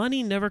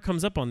money never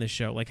comes up on this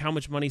show. Like how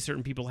much money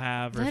certain people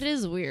have. That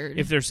is weird.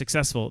 If they're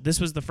successful. This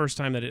was the first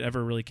time that it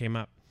ever really came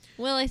up.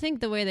 Well, I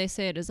think the way they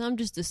say it is, I'm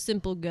just a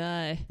simple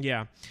guy.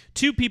 Yeah.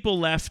 Two people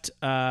left.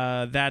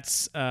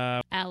 That's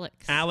Alex.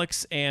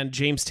 Alex and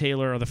James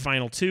Taylor are the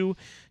final two.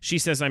 She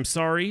says, I'm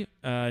sorry.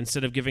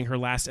 Instead of giving her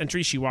last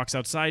entry, she walks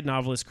outside.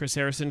 Novelist Chris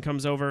Harrison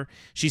comes over.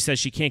 She says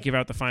she can't give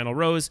out the final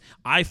rose.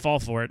 I fall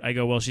for it. I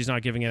go, well, she's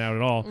not giving it out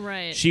at all.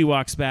 Right. She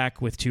walks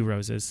back with 2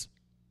 roses.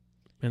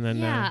 And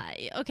then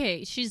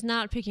okay, she's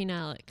not picking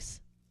Alex.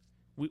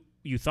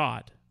 You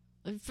thought.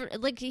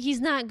 He's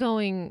not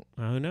going.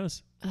 Who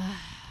knows?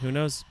 Who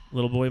knows?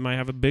 Little boy might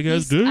have a big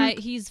ass dick.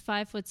 He's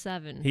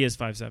 5'7". He is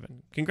 5'7".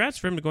 Congrats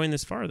for him to going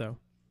this far, though.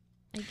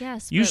 I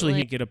guess. Usually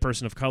he'd get a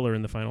person of color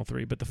in the final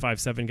 3, but the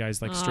 5'7" guy's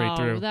straight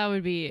through. That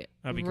would be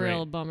That'd be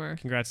real great. Bummer.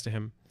 Congrats to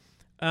him.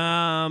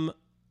 Remember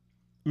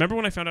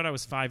when I found out I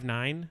was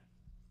 5'9"?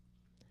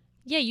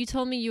 Yeah, you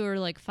told me you were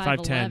like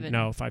 5'11". 5'10".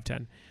 No,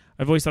 5'10".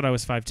 I've always thought I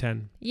was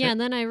 5'10". Yeah,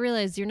 and then I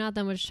realized you're not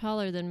that much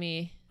taller than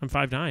me. I'm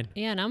 5'9".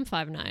 Yeah, and I'm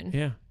 5'9".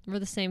 Yeah. We're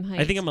the same height.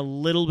 I think I'm a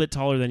little bit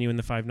taller than you in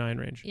the 5'9"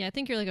 range. Yeah, I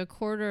think you're like a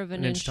quarter of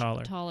an inch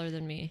taller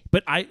than me.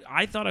 But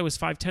I thought I was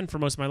 5'10" for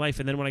most of my life,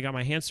 and then when I got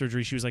my hand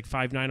surgery, she was like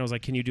 5'9". I was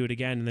like, can you do it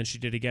again? And then she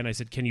did again. I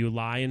said, can you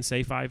lie and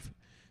say 5'10"?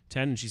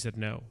 And she said,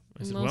 no.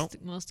 I said,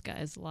 most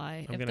guys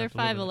lie. I'm if they're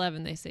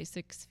 5'11", they say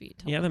 6 feet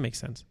tall. Yeah, that makes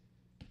sense.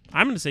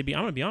 I'm going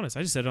to be honest.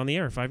 I just said it on the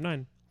air,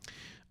 5'9".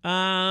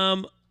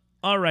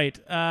 All right.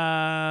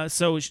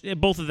 So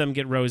both of them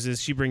get roses.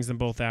 She brings them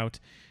both out.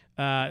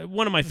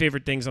 One of my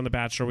favorite things on The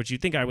Bachelor, which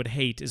you'd think I would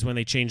hate, is when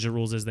they change the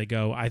rules as they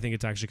go. I think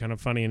it's actually kind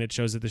of funny, and it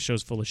shows that the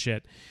show's full of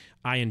shit.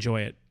 I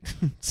enjoy it.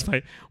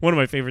 One of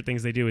my favorite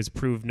things they do is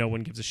prove no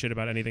one gives a shit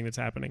about anything that's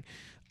happening.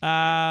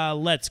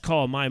 Let's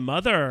call my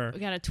mother. We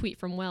got a tweet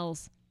from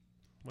Wells.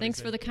 Thanks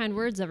for the kind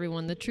words,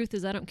 everyone. The truth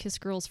is I don't kiss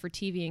girls for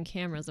TV and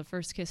cameras. The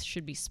first kiss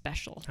should be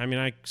special. I mean,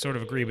 I sort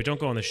of agree, but don't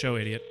go on the show,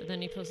 idiot. But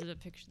then he posted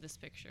this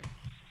picture.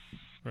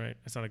 Right.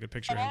 That's not a good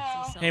picture.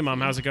 Hello. Hey, Mom.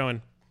 How's it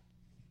going?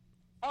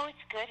 Oh, it's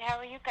good. How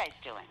are you guys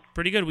doing?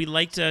 Pretty good. We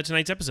liked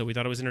tonight's episode. We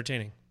thought it was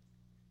entertaining.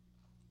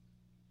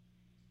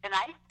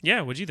 Tonight?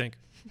 Yeah. What'd you think?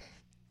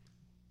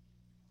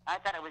 I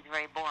thought it was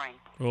very boring.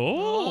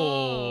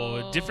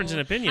 Oh, difference in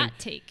opinion.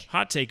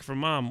 Hot take from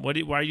Mom. Why do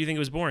you think it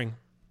was boring?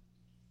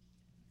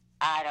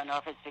 I don't know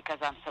if it's because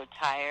I'm so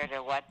tired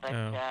or what, but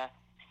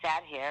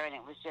sat here and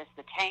it was just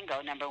the tango.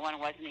 Number one,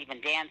 wasn't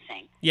even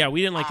dancing. Yeah,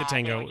 we didn't like the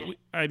tango.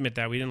 I admit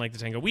that. We didn't like the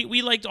tango.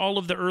 We liked all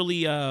of the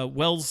early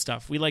Wells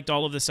stuff. We liked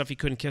all of the stuff he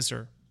couldn't kiss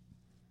her.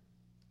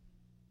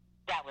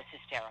 That was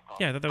hysterical.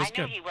 Yeah, that was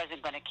good. I knew he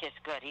wasn't going to kiss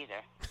good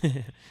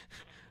either.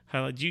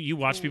 You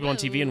watch people on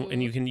TV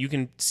and you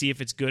can see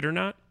if it's good or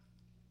not?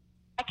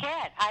 I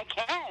can.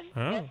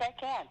 Oh. Yes, I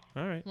can.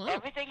 All right. Wow.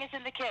 Everything is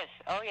in the kiss.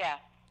 Oh, yeah.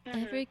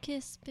 Every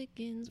kiss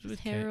begins with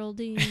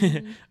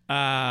Haroldine.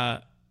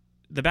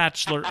 the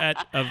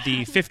Bachelorette of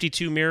the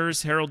 52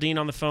 Mirrors, Haroldine,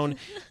 on the phone.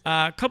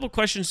 A couple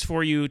questions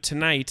for you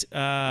tonight.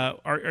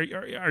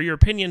 Are your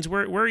opinions,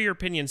 where are your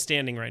opinions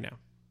standing right now?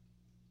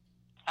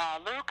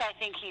 Luke, I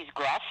think he's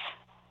gruff.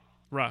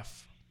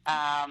 Rough.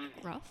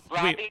 Rough?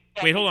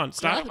 Wait, hold on.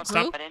 Stop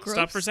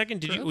Gross? for a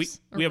second. Gross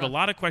We have a rough?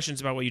 lot of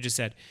questions about what you just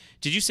said.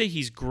 Did you say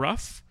he's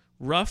gruff,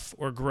 rough,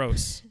 or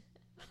gross?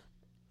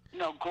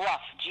 No,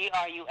 gruff.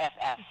 Gruff.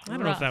 I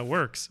don't know if that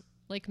works.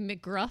 Like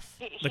McGruff?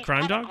 The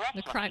crime dog?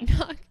 The crime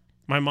dog?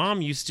 My mom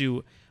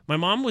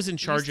was in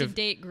charge Used of to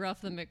date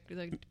Gruff, the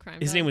crime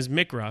his dog. name was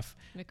Mick Ruff.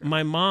 McGruff.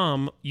 My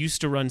mom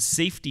used to run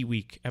Safety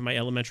Week at my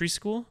elementary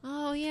school.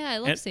 Oh, yeah. I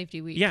love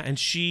Safety Week. Yeah, and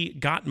she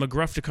got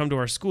McGruff to come to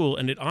our school,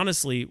 and it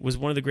honestly was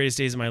one of the greatest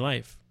days of my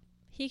life.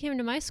 He came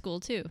to my school,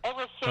 too. It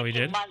was Oh, he 15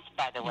 did? months,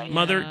 by the way.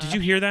 Mother, did you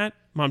hear that?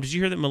 Mom, did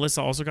you hear that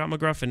Melissa also got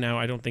McGruff, and now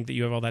I don't think that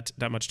you have all that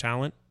much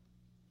talent?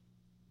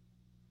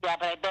 Yeah,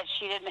 but I bet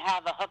she didn't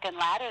have a hook and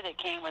ladder that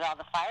came with all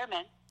the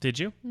firemen. Did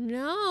you?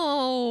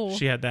 No.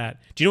 She had that.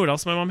 Do you know what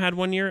else my mom had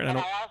one year? And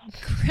I And don't.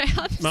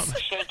 I also Crabs. Mom-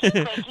 shaky,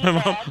 quaky my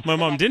crabs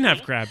mom the didn't next have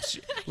week. crabs.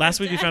 Last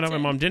week we found out my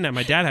mom didn't have.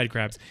 My dad had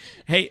crabs.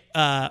 Hey,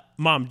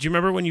 Mom, do you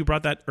remember when you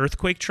brought that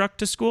earthquake truck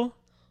to school?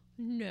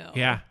 No.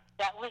 Yeah.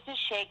 That was a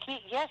shaky.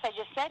 Yes, I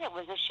just said it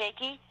was a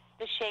shaky.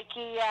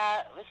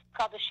 It was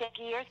called the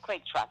shaky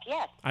earthquake truck.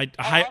 Yes.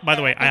 By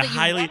the way, I that you-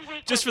 highly, 1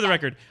 week just for was the that-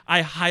 record,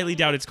 I highly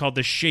doubt it's called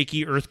the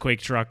shaky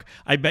earthquake truck.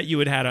 I bet you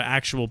it had an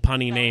actual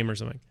punny name or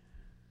something.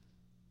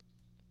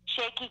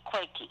 Shaky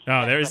quakey.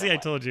 Oh, there. That's See, what I it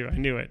was. told you. I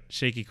knew it.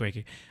 Shaky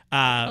quakey.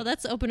 Oh,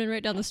 that's opening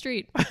right down the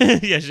street.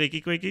 Yeah,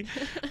 shaky quakey.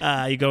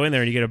 You go in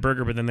there and you get a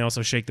burger, but then they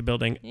also shake the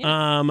building.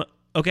 Yeah.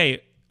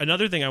 Okay,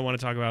 another thing I want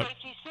to talk about.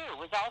 Safety Sue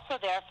was also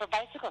there for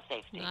bicycle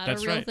safety. Not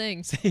That's a real right.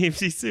 thing.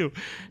 Safety Sue.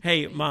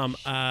 Hey, Mom.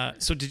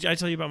 So did I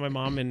tell you about my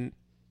mom and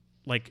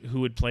like who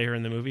would play her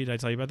in the movie? Did I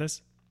tell you about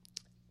this?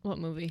 What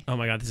movie? Oh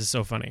my God, this is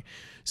so funny.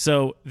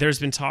 So there's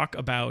been talk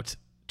about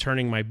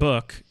turning my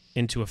book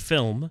into a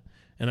film,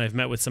 and I've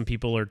met with some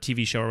people or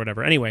TV show or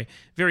whatever. Anyway,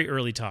 very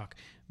early talk.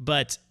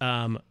 But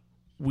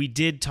we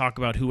did talk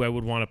about who I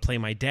would want to play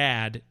my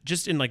dad,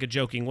 just in like a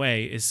joking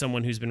way, is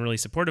someone who's been really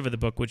supportive of the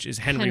book, which is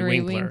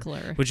Henry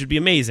Winkler, which would be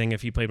amazing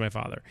if he played my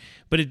father.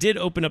 But it did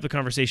open up the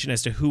conversation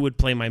as to who would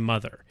play my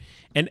mother.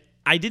 And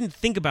I didn't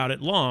think about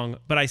it long,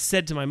 but I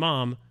said to my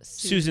mom,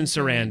 Susan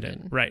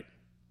Sarandon. Right.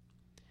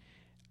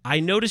 I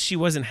noticed she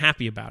wasn't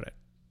happy about it.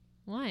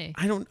 Why?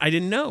 I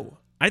didn't know.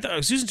 I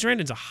thought Susan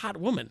Sarandon's a hot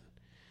woman.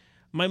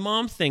 My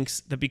mom thinks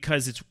that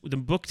because the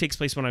book takes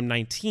place when I'm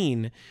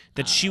 19,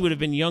 that she would have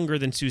been younger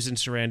than Susan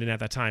Sarandon at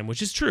that time,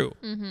 which is true.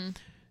 Mm-hmm.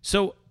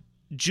 So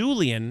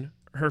Julian,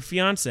 her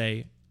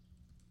fiance,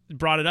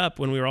 brought it up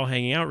when we were all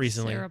hanging out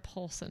recently. Sarah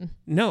Paulson.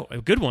 No,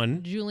 a good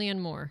one. Julianne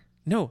Moore.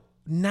 No,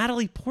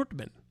 Natalie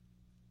Portman.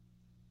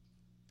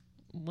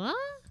 What?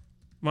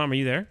 Mom, are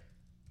you there?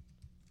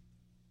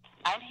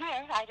 I'm here.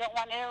 I don't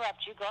want to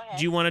interrupt you. Go ahead.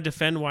 Do you want to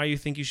defend why you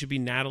think you should be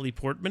Natalie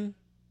Portman?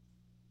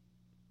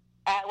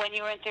 When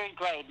you were in third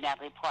grade,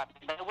 Natalie Portman,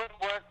 but it would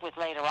work with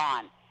later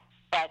on.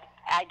 But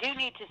I do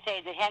need to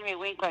say that Henry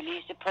Winkler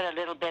needs to put a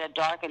little bit of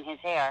dark in his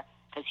hair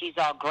because he's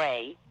all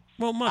gray.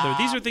 Well, Mother,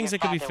 these are things your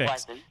that could be father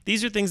fixed. wasn't.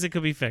 These are things that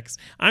could be fixed.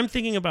 I'm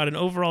thinking about an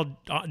overall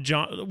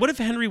John. What if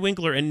Henry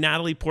Winkler and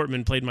Natalie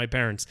Portman played my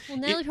parents? Well,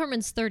 Natalie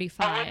Portman's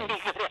 35.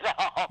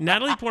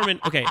 Natalie Portman,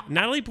 okay,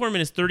 Natalie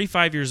Portman is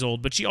 35 years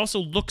old, but she also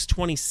looks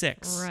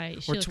 26.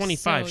 Right, she Or looks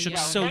 25. so She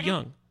looks young. so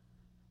young.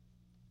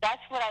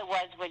 That's what I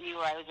was when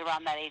I was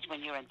around that age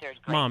when you were in third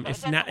grade. Mom, So it if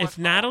doesn't work if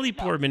for Natalie us,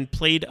 no. Portman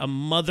played a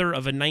mother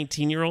of a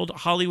 19-year-old,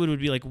 Hollywood would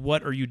be like,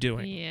 "What are you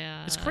doing?"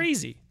 Yeah. It's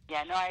crazy.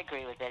 Yeah, no, I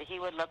agree with it.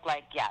 He would look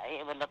like,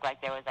 it would look like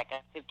there was like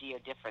a 50-year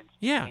difference.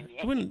 Yeah, between the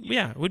it wouldn't. ages.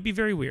 Yeah, it would be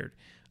very weird.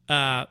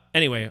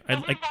 Anyway, But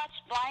I we like.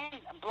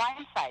 watched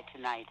Blindside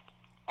tonight,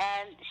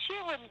 and she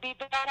wouldn't be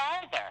bad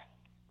either.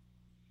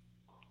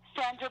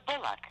 Sandra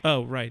Bullock.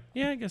 Oh, right.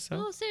 Yeah, I guess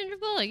so. Oh, Sandra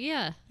Bullock,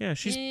 yeah. Yeah,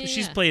 she's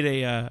Yeah. played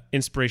a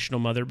inspirational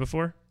mother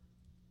before.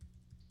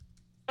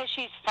 So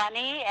she's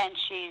funny, and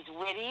she's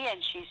witty, and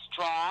she's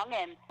strong,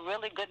 and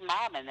really good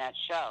mom in that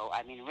show.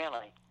 I mean,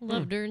 really.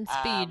 Loved her in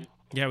Speed.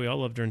 Yeah, we all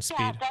loved her in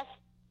Speed.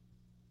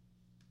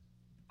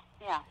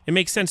 Yeah. It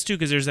makes sense too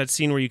because there's that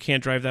scene where you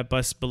can't drive that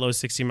bus below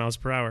 60 miles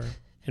per hour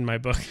in my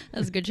book.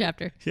 That's a good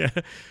chapter.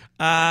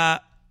 Yeah.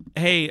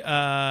 Hey,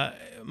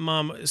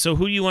 Mom. So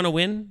who do you want to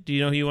win? Do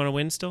you know who you want to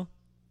win still?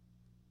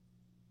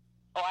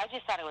 Oh, I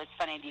just thought it was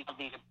funny that you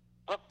did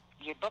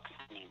your book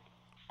signing.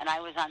 And I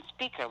was on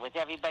speaker with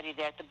everybody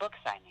there at the book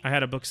signing. I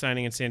had a book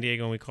signing in San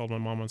Diego and we called my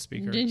mom on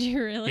speaker. Did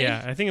you really?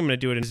 Yeah, I think I'm going to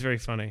do it. It's very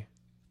funny.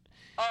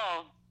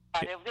 Oh,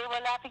 they were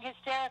laughing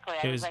hysterically.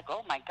 I was like,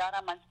 oh, my God,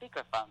 I'm on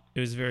speakerphone. It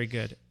was very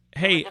good.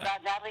 Hey, It was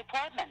about Natalie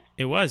Portman.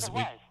 it was. It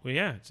was.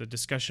 Yeah, it's a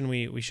discussion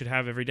we should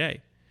have every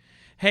day.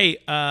 Hey,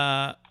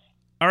 all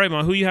right,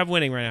 Mom, who you have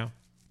winning right now?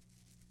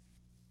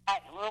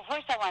 Well,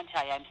 first I want to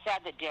tell you, I'm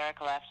sad that Derek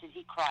left and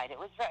he cried. It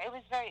was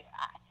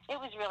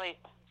really,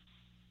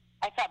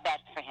 I felt bad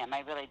for him. I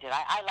really did.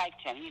 I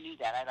liked him. You knew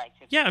that. I liked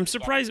him. Yeah, I'm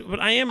surprised, but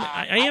I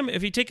am.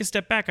 If you take a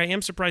step back, I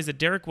am surprised that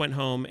Derek went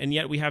home, and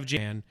yet we have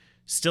Jan.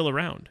 still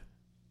around.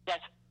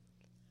 That's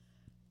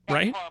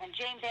right? horrible. And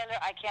James Taylor,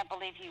 I can't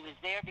believe he was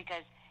there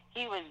because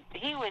he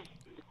was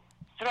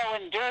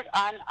throwing dirt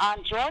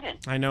on Jordan.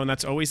 I know, and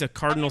that's always a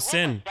cardinal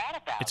sin. What was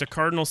that about? It's a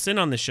cardinal sin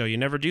on this show. You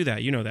never do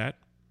that. You know that.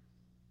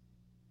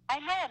 I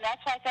know, and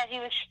that's why I thought he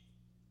was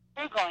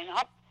going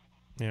up.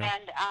 Yeah.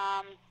 And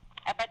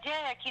but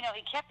Derek, he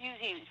kept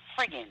using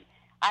friggin'.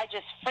 I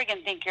just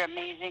friggin' think you're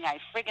amazing. I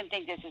friggin'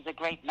 think this is a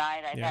great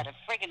night. I've had a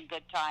friggin'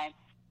 good time.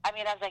 I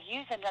mean, I was like,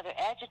 use another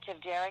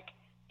adjective, Derek.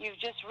 You've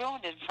just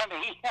ruined it for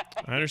me.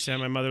 I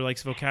understand. My mother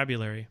likes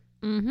vocabulary.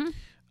 Mm-hmm.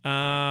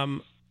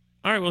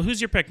 All right, well, who's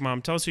your pick,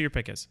 Mom? Tell us who your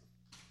pick is.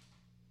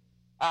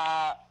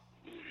 I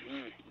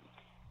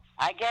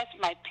guess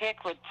my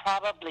pick would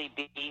probably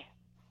be...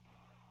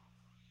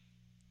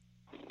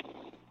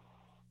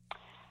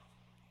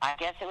 I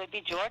guess it would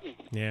be Jordan.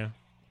 Yeah,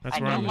 that's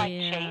I where don't I'm like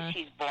at. Chase.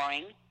 He's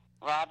boring.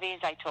 Robbie,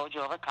 as I told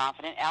you,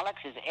 overconfident. Alex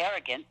is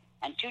arrogant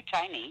and too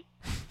tiny.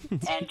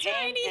 And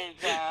James is,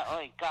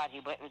 oh, God,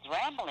 he was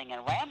rambling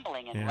and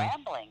rambling and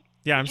rambling.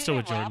 Yeah, I'm Did you still hear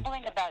with Jordan.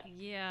 Rambling about...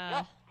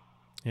 Yeah.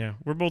 Yeah,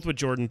 we're both with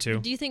Jordan, too.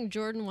 Do you think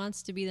Jordan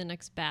wants to be the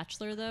next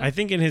Bachelor, though? I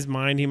think in his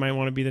mind he might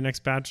want to be the next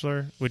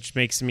Bachelor, which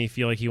makes me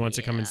feel like he wants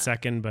to come in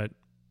second, but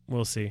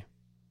we'll see.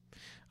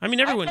 I mean,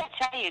 everyone... I can't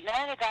tell you,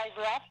 none of the guys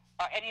left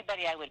or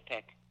anybody I would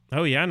pick.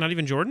 Oh, yeah? Not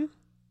even Jordan?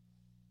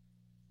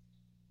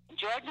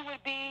 Jordan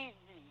would be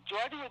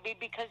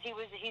because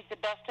he's the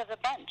best of the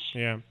bunch.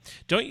 Yeah.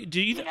 He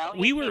seems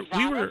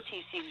honest,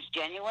 he seems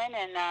genuine,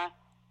 and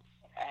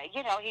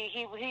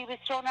he was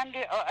thrown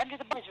under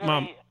the bus. Really.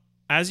 Mom,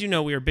 as you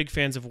know, we are big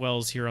fans of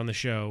Wells here on the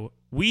show.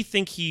 We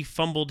think he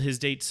fumbled his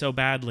date so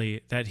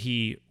badly that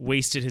he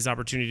wasted his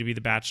opportunity to be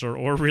the Bachelor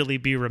or really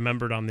be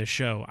remembered on this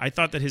show. I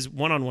thought that his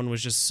one-on-one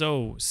was just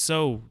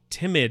so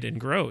timid and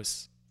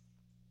gross.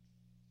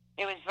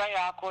 It was very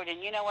awkward,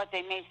 and you know what?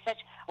 They made such...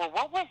 Well,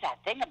 what was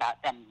that thing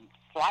about them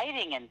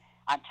sliding and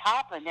on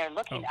top, and they're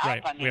looking up?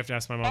 Right. I mean, we have to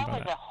ask my mom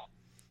about that.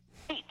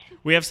 Wait.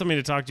 We have something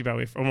to talk to you about.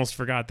 We almost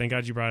forgot. Thank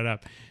God you brought it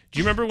up. Do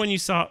you remember when you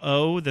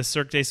saw the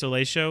Cirque du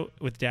Soleil show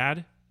with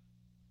Dad?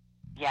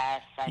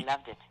 Yes, I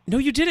loved it. No,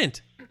 you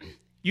didn't.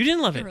 You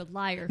didn't love it. You're a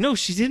liar. No,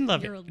 she didn't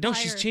love You're it. a No, liar.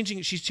 she's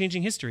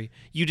changing history.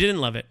 You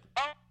didn't love it.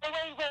 Oh, wait.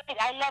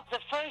 I love the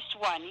first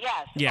one,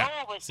 yes. Yeah.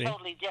 Oh, it was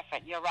totally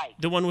different. You're right.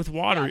 The one with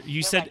water. Yes,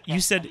 you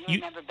said you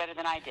remember better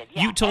than I did.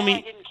 Yeah. You told me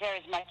I didn't care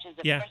as much as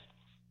Yeah.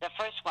 the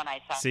first one I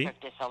saw. See? Cirque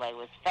du Soleil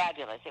was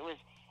fabulous. It was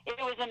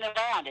in the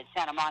round at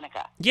Santa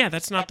Monica. Yeah,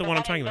 that's not But the one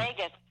I'm in talking about.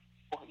 Vegas,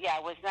 yeah,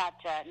 it was not.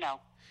 No.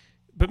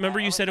 But remember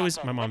you it was said it not was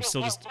good. my mom's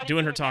still What just did doing you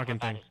her remember talking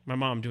about thing. it? My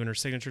mom doing her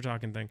signature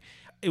talking thing.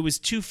 It was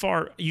too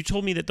far. You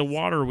told me that the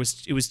water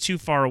was too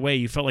far away.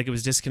 You felt like it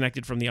was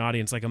disconnected from the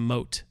audience, like a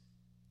moat.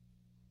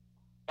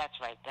 That's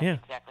right.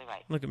 That's exactly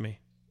right. Look at me.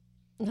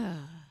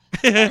 Ah.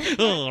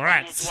 Oh,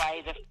 rats.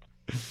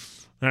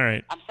 That's why All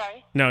right. I'm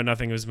sorry? No,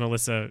 nothing. It was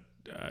Melissa.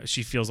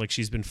 She feels like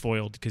she's been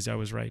foiled because I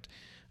was right.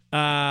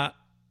 I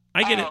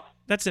get it.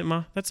 That's it,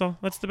 Ma. That's all.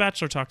 That's the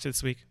Bachelor talk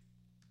this week.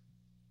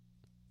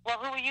 Well,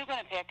 who are you going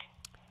to pick?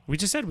 We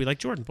just said we like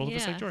Jordan. Both of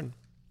us Yeah. like Jordan.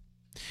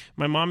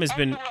 My mom has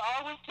been. We're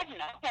always kidding.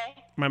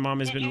 Okay. My mom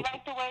has Did been. you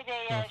like the way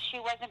she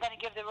wasn't going to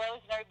give the rose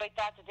and everybody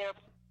thought that they were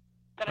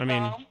going to I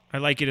go mean, home? I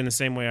like it in the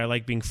same way I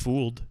like being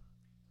fooled,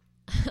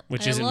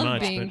 which I isn't love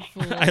much. being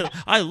But fooled.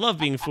 I love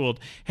being fooled.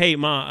 Hey,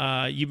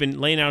 Ma, you've been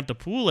laying out at the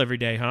pool every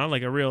day, huh?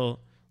 Like a real.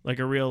 I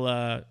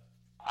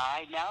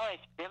know.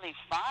 It's really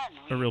fun.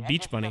 A real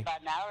beach just bunny. For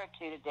about an hour or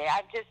two today.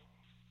 I've just,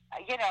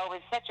 it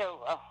was such a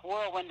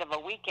whirlwind of a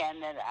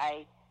weekend that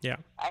I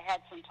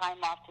had some time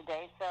off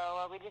today,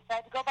 so we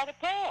decided to go by the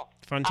pool.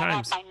 Fun I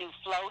times. have my new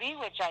floaty,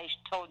 which I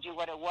told you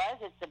what it was.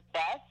 It's the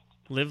best.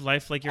 Live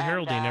life like you're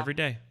Haroldine every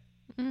day.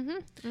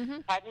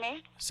 Pardon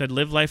me? Said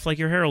live life like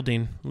you're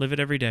Haroldine. Live it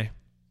every day.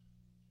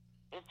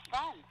 It's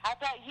fun. How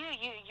about you?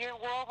 Your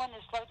whirlwind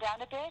has slowed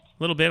down a bit? A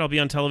little bit. I'll be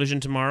on television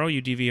tomorrow.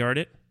 You DVR'd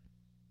it.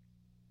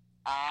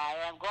 I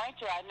am going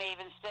to. I may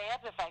even stay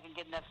up if I can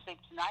get enough sleep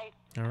tonight.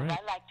 All right.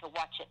 I like to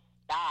watch it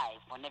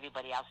live when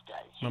everybody else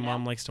does. My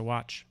mom likes to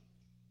watch.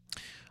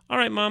 All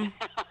right, Mom.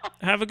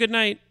 Have a good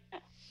night.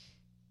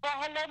 Well,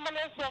 hello,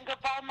 Melissa, and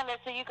goodbye,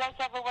 Melissa. You guys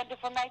have a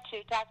wonderful night,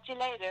 too. Talk to you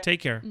later.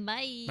 Take care.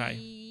 Bye. Bye.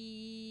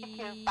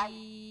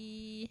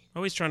 Bye.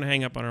 Always trying to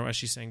hang up on her as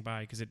she's saying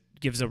bye because it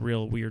gives a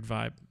real weird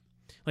vibe.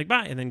 Like,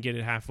 bye, and then get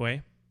it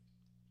halfway.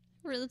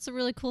 That's a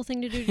really cool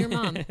thing to do to your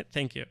mom.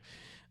 Thank you.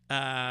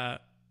 Doing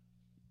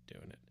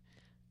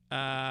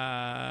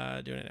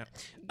it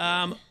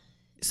now.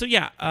 So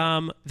yeah,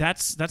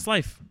 that's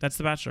life. That's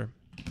The Bachelor.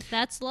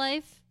 That's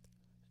life.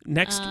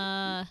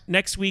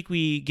 Next week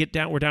we're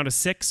down to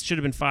 6. Should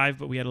have been 5,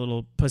 but we had a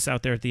little puss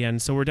out there at the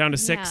end, so we're down to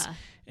 6,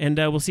 and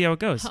we'll see how it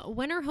goes.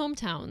 When are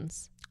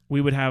hometowns? We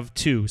would have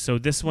 2, so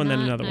this one, then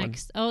another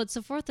next. Oh, it's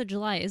the 4th of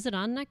July. Is it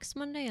on next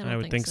Monday? I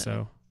would think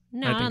so.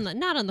 No,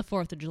 not on the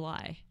 4th of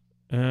July.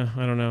 I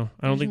don't know.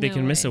 I don't think they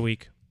can miss a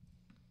week.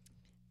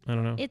 I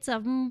don't know. It's a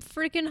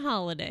freaking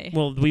holiday.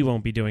 Well, we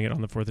won't be doing it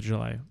on the 4th of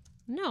July.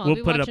 No, we'll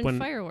be put watching it up when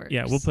fireworks.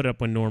 Yeah, we'll put it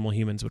up when normal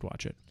humans would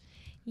watch it.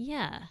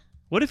 Yeah.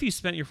 What if you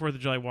spent your 4th of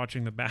July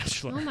watching The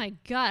Bachelor? Oh my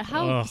God,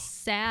 how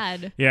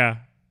sad. Yeah.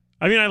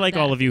 I mean, I like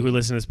all of you who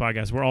listen to this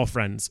podcast. We're all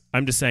friends.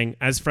 I'm just saying,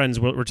 as friends,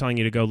 we're telling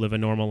you to go live a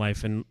normal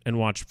life and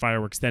watch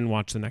fireworks, then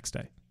watch the next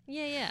day.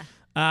 Yeah.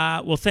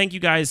 Well, thank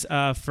you guys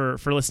for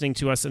listening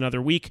to us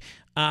another week.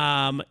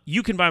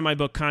 You can buy my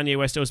book, Kanye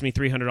West Owes Me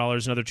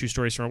 $300, another true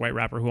stories from a white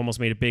rapper who almost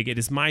made it big. It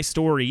is my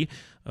story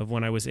of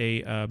when I was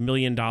a $1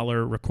 million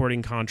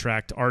recording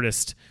contract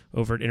artist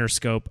over at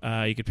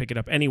Interscope. You could pick it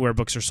up anywhere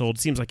books are sold.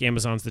 Seems like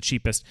Amazon's the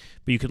cheapest,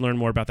 but you can learn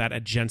more about that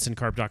at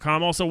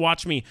jensencarp.com. Also,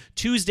 watch me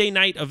Tuesday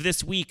night of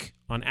this week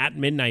on At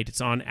Midnight. It's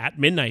on At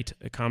Midnight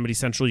at Comedy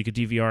Central. You could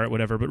DVR it,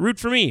 whatever, but root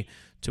for me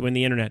to win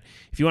the internet.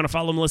 If you want to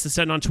follow Melissa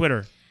Stetton on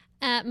Twitter,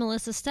 at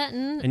Melissa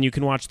Stetton. And you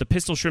can watch the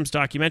Pistol Shrimps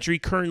documentary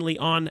currently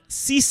on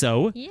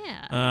CISO.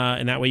 Yeah.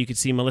 And that way you can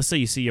see Melissa.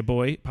 You see your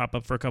boy pop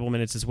up for a couple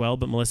minutes as well.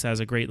 But Melissa has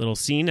a great little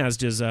scene, as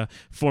does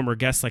former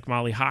guests like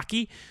Molly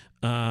Hockey.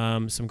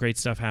 Some great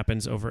stuff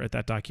happens over at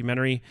that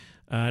documentary.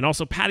 And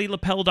also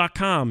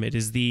PattyLaPelle.com. It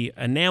is the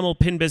enamel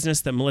pin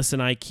business that Melissa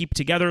and I keep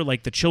together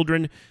like the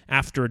children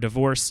after a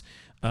divorce.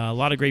 A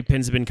lot of great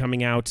pins have been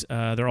coming out.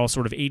 They're all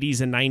sort of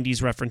 80s and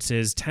 90s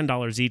references,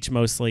 $10 each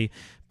mostly.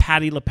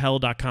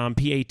 PattyLaPelle.com,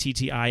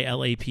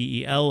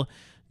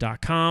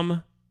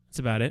 PattyLaPelle.com. That's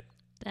about it.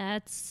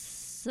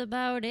 That's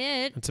about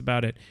it. That's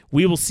about it.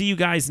 We will see you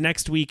guys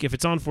next week. If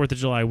it's on 4th of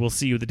July, we'll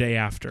see you the day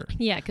after.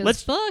 Yeah,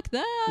 because fuck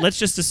that. Let's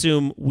just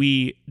assume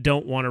we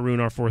don't want to ruin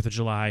our 4th of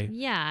July.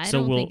 Yeah, I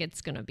don't think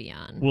it's going to be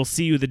on. We'll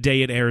see you the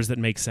day it airs that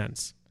makes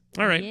sense.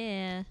 All right.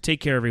 Yeah.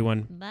 Take care,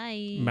 everyone.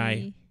 Bye.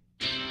 Bye.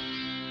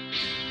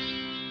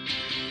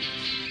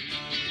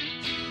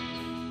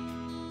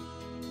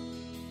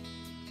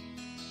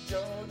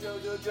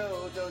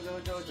 Jojo.